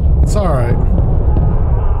bullet. It's alright.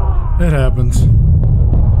 It happens.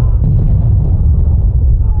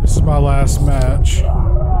 This is my last match.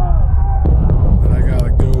 And I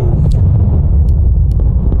gotta go.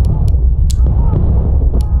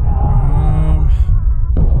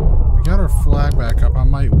 We got our flag back up. I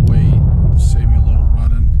might wait. Save me a little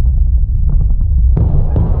running.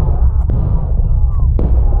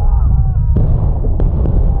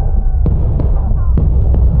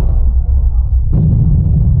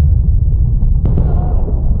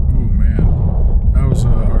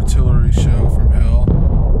 Artillery shell from hell.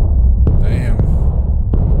 Damn.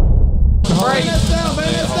 Right down.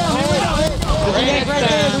 There's a yank right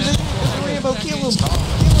there. There's a Rambo. Kill him.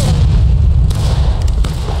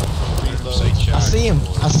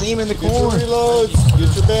 I see him in the corner.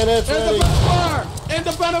 Get your bayonets ready.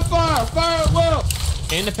 Independent fire. Fire at will.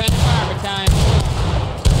 Independent fire battalion.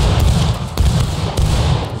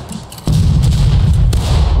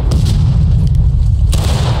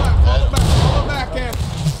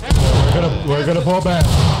 We're gonna pull back.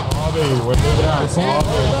 Bobby, we're moving out.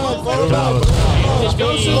 Move out.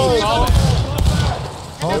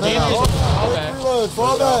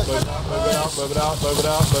 Fall back. Move it out.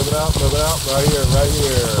 Right here.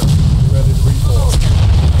 Ready to reform.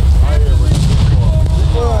 Right here, we're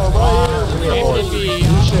reform.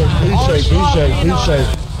 V shape.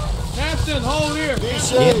 Hampton, hold here. V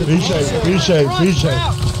shape.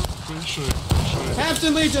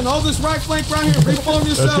 Hampton Legion, hold this right flank right here. Reform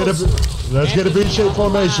yourselves. Let's get a V-shaped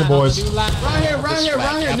formation, boys. Right here.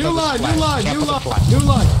 New line. Have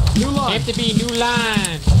to be new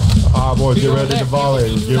line. Boys, get ready to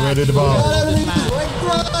volley.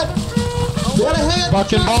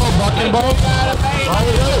 Bucking ball.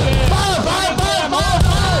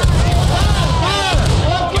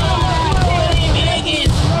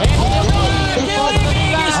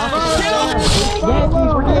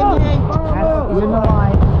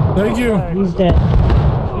 Thank you. He's dead.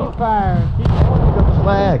 He's fired.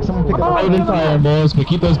 Flag. Someone pick up the flag. Fire, boys, but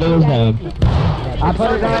keep those barrels down. I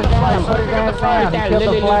put it down.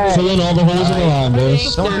 Kill the flag. Fill in all the holes in the line,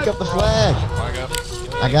 boys. Someone pick up the flag.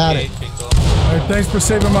 I got it. Alright, thanks for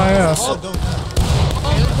saving my ass.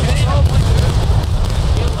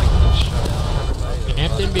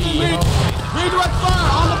 Hampton B. Redirect fire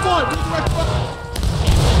on the point.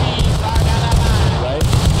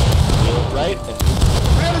 Right.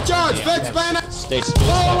 Man of charge. Fix bayonet. Stay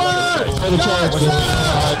Forward. the charge.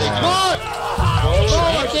 Forward.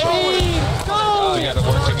 We gotta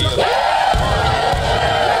work together.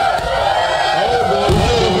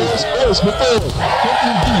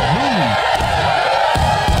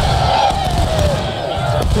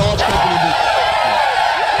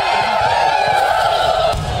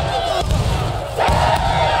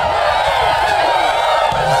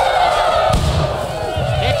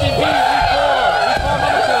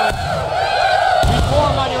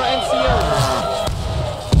 Reform on your NCO.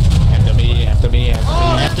 After me.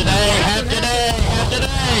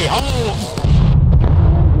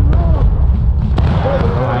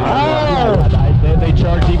 They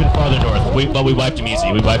charged even farther north, but we wiped them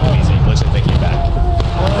easy. Looks like they came back.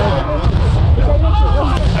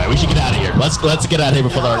 Alright, we should get out of here. Let's get out of here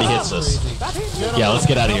before it already hits us. Yeah, let's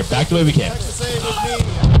get out of here. Back the way we came.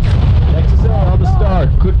 On the star.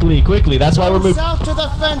 Quickly. That's why we're moving. South to the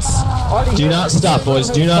fence. Do not stop, boys.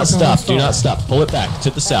 Do not stop. Pull it back. To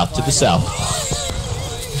the south.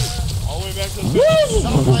 All the way back to the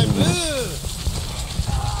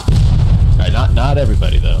Alright, not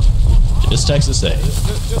everybody though. Just Texas A.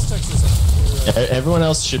 Just Texas A. Everyone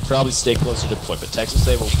else should probably stay closer to the point, but Texas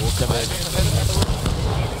A will come in.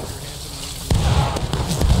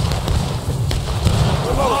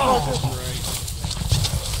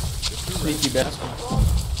 Sneaky bastard.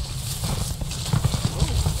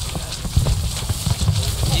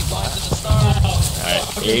 Alright,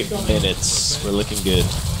 8 minutes. We're looking good.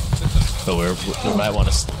 But we might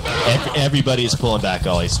want to. Everybody is pulling back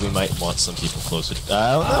always, so we might want some people closer. We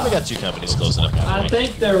got 2 companies close enough. I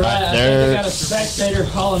think they're right. I think they got a spectator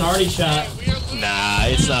calling Artie shot. Nah,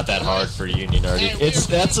 it's not that hard for Union Artie.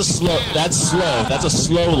 That's a slow. That's a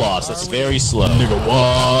slow loss. That's very slow. Nigga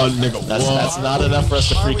one, nigga one. That's not enough for us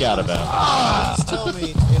to freak out about. Tell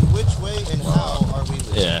me, in which way and how are we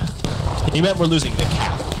losing? Yeah. He meant we're losing the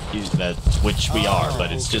cap. Which we are,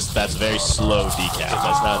 but it's just that's very slow decap.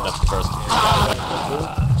 That's not enough for us to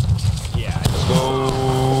yeah. Let's go.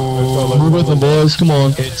 Move with them, boys. Come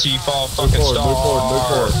on. Hit T-fall fucking star. Move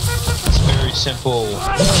forward. It's very simple.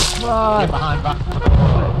 Get behind.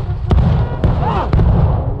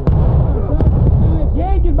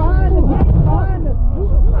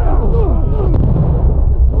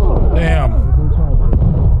 Damn.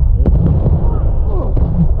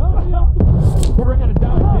 We're gonna die,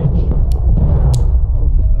 bitch.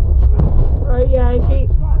 Right, Yankee.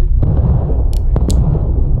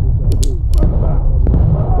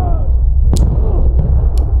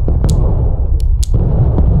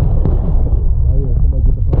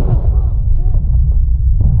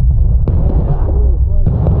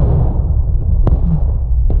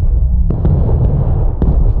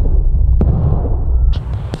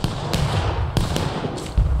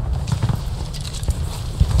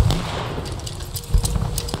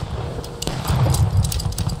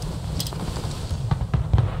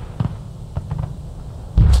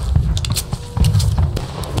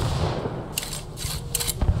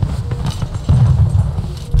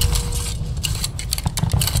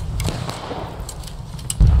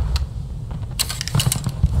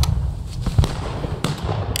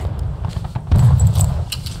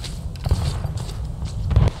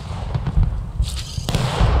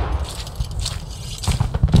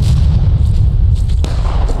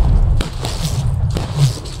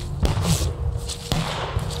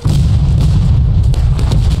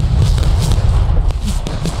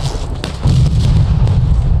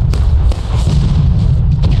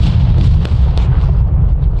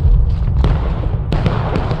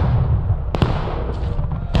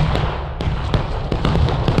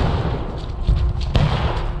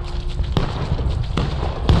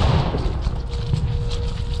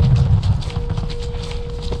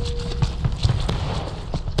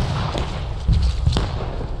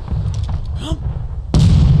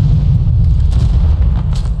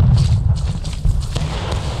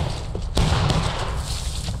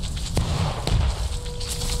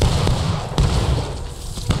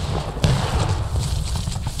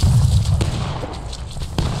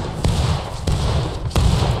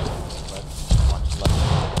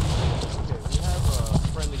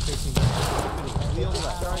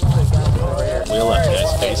 Wheel left,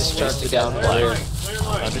 guys. Face down flyer.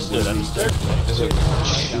 Understood.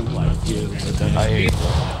 I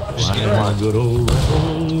am my good old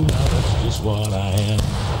rebel. That's just what I am.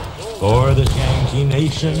 For the Yankee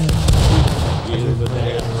Nation.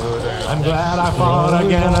 I'm glad I fought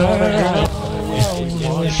again.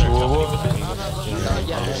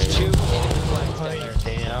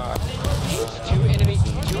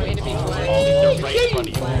 Two enemy flags. They're right in front of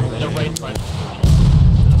you. They're right in front of you.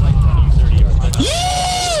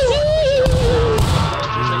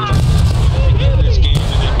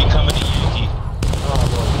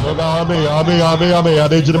 Look on me. I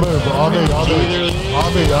need you to move. On me. We're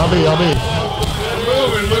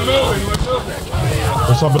moving.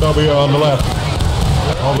 There's something over here on the left.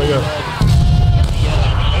 Over here.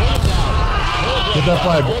 Get that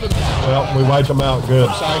flag. Well, we wiped them out. Good.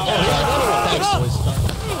 Well,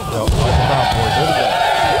 wipe them out, boys. Good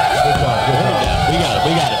job. We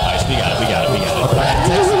got it, Pice. We got it.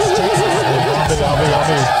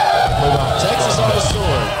 Texas on the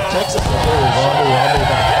sword. Texas on the sword.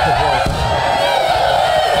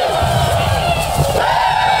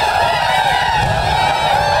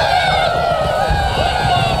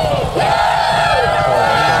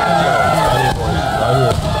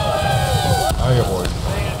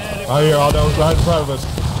 Right here, all those right in front of us.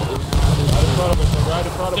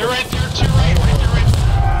 They're right there too, right?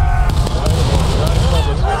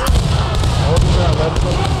 Hold it down, let it go.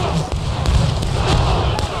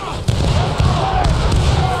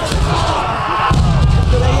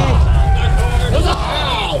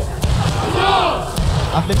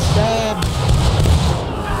 I've been stabbed.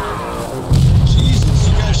 Jesus,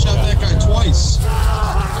 you guys shot that guy twice.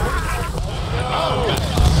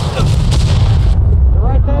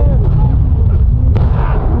 Right there.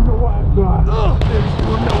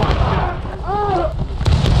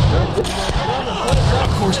 Of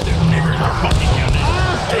course the niggers are fucking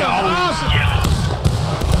units. They always yell.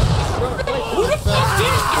 Who the fuck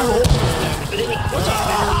did it?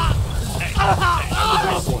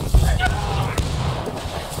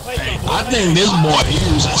 think this boy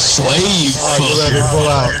here is a slave. Get ready to pull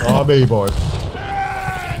out. On me, boys.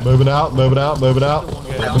 Moving out, moving out, moving out.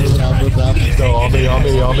 Moving out. Let's go. On me.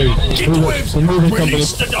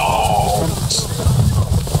 Release the dogs.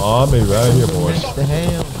 On me, right here, boys. The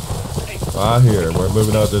hell? Right here. We're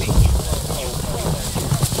moving out this one.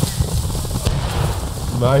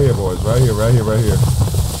 Right here, boys. Right here. Right here. Right here.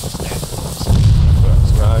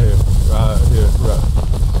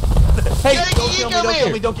 Hey, don't kill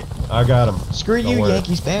me. I got him. Screw you,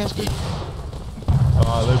 Yankees bastard.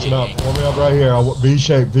 Listen up. Pull me up right here. V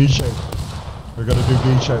shape. We're gonna do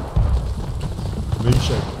V shape.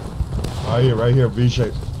 Right here. V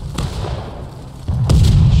shape.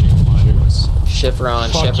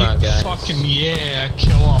 Chevron, guys. Fucking yeah,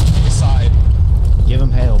 kill him. Side. Give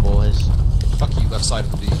him hell, boys. Fuck you, left side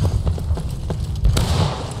of the D.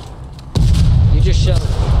 You just shut.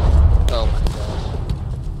 Oh my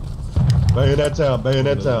god.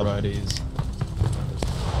 Bayonet down. Righties.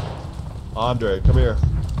 Andre, come here.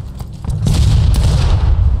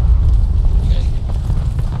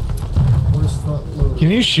 Can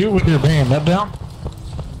you shoot with your bayonet down?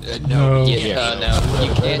 No. No. You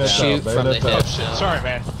can't shoot from the hip. Sorry,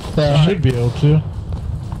 man. You should be able to.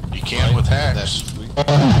 You can't with hacks.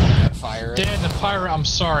 Fire. Dan, the pirate. I'm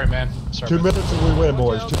sorry, man. Sorry, 2 minutes and we win,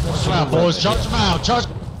 boys. 2 minutes. Come on, boys. Charge them out. Charge.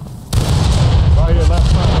 Right here, left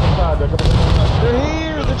side. They're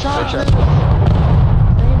here. They're charging.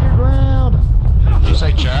 Stand your ground. Did you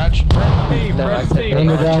say charge?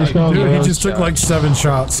 Dude, he just took like 7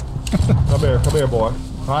 shots. Come here, boy.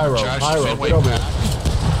 Pyro, get over here.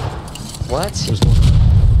 What?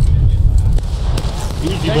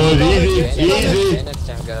 Easy, boys, easy.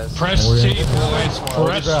 Press T, boys. Press T. Hold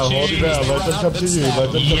it down. Let them come to you.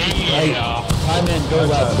 I'm in. Go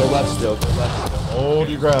left still. Hold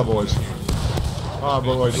your ground, boys. All right,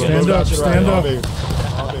 boys. Stand up.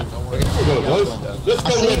 Let's I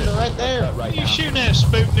see it right there. You shooting at,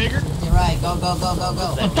 spook nigger? You're right. Go.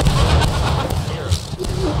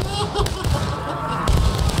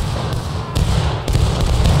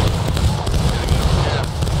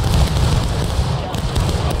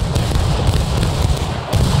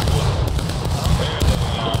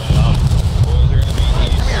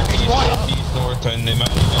 North and they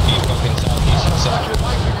might even be fucking southeast and south.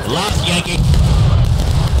 Lost, Yankee.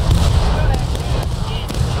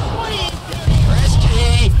 Press T.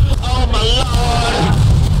 Oh my lord.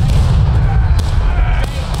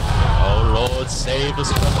 Oh Lord, save us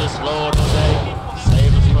from this Lord today.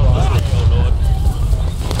 Save us from this day, oh Lord.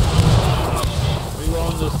 We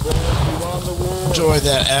won this war. We won the war. Enjoy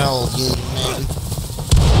that L, you man.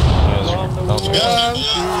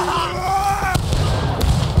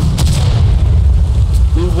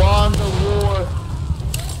 We won the war.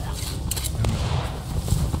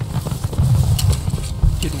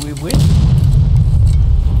 Did we win?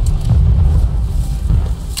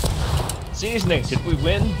 Seasoning, did we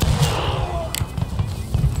win?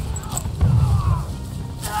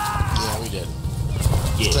 Yeah, we did.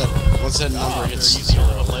 Yeah. What's that number? It's 0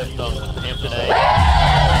 left on Hampton A.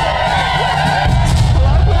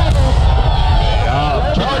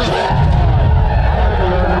 Charge it!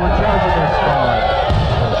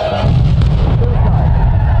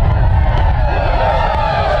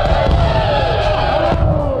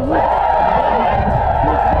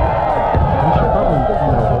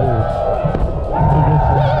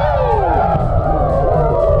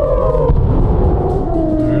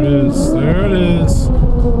 There it is.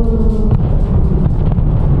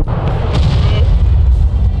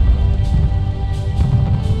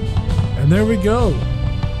 And there we go.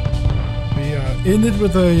 We ended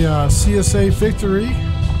with a CSA victory.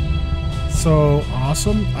 So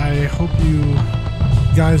awesome. I hope you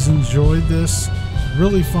guys enjoyed this.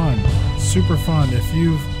 Really fun. Super fun. If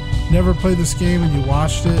you've never played this game and you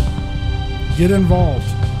watched it, get involved.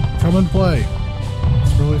 Come and play.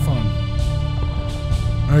 It's really fun.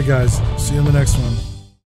 Alright guys, see you in the next one.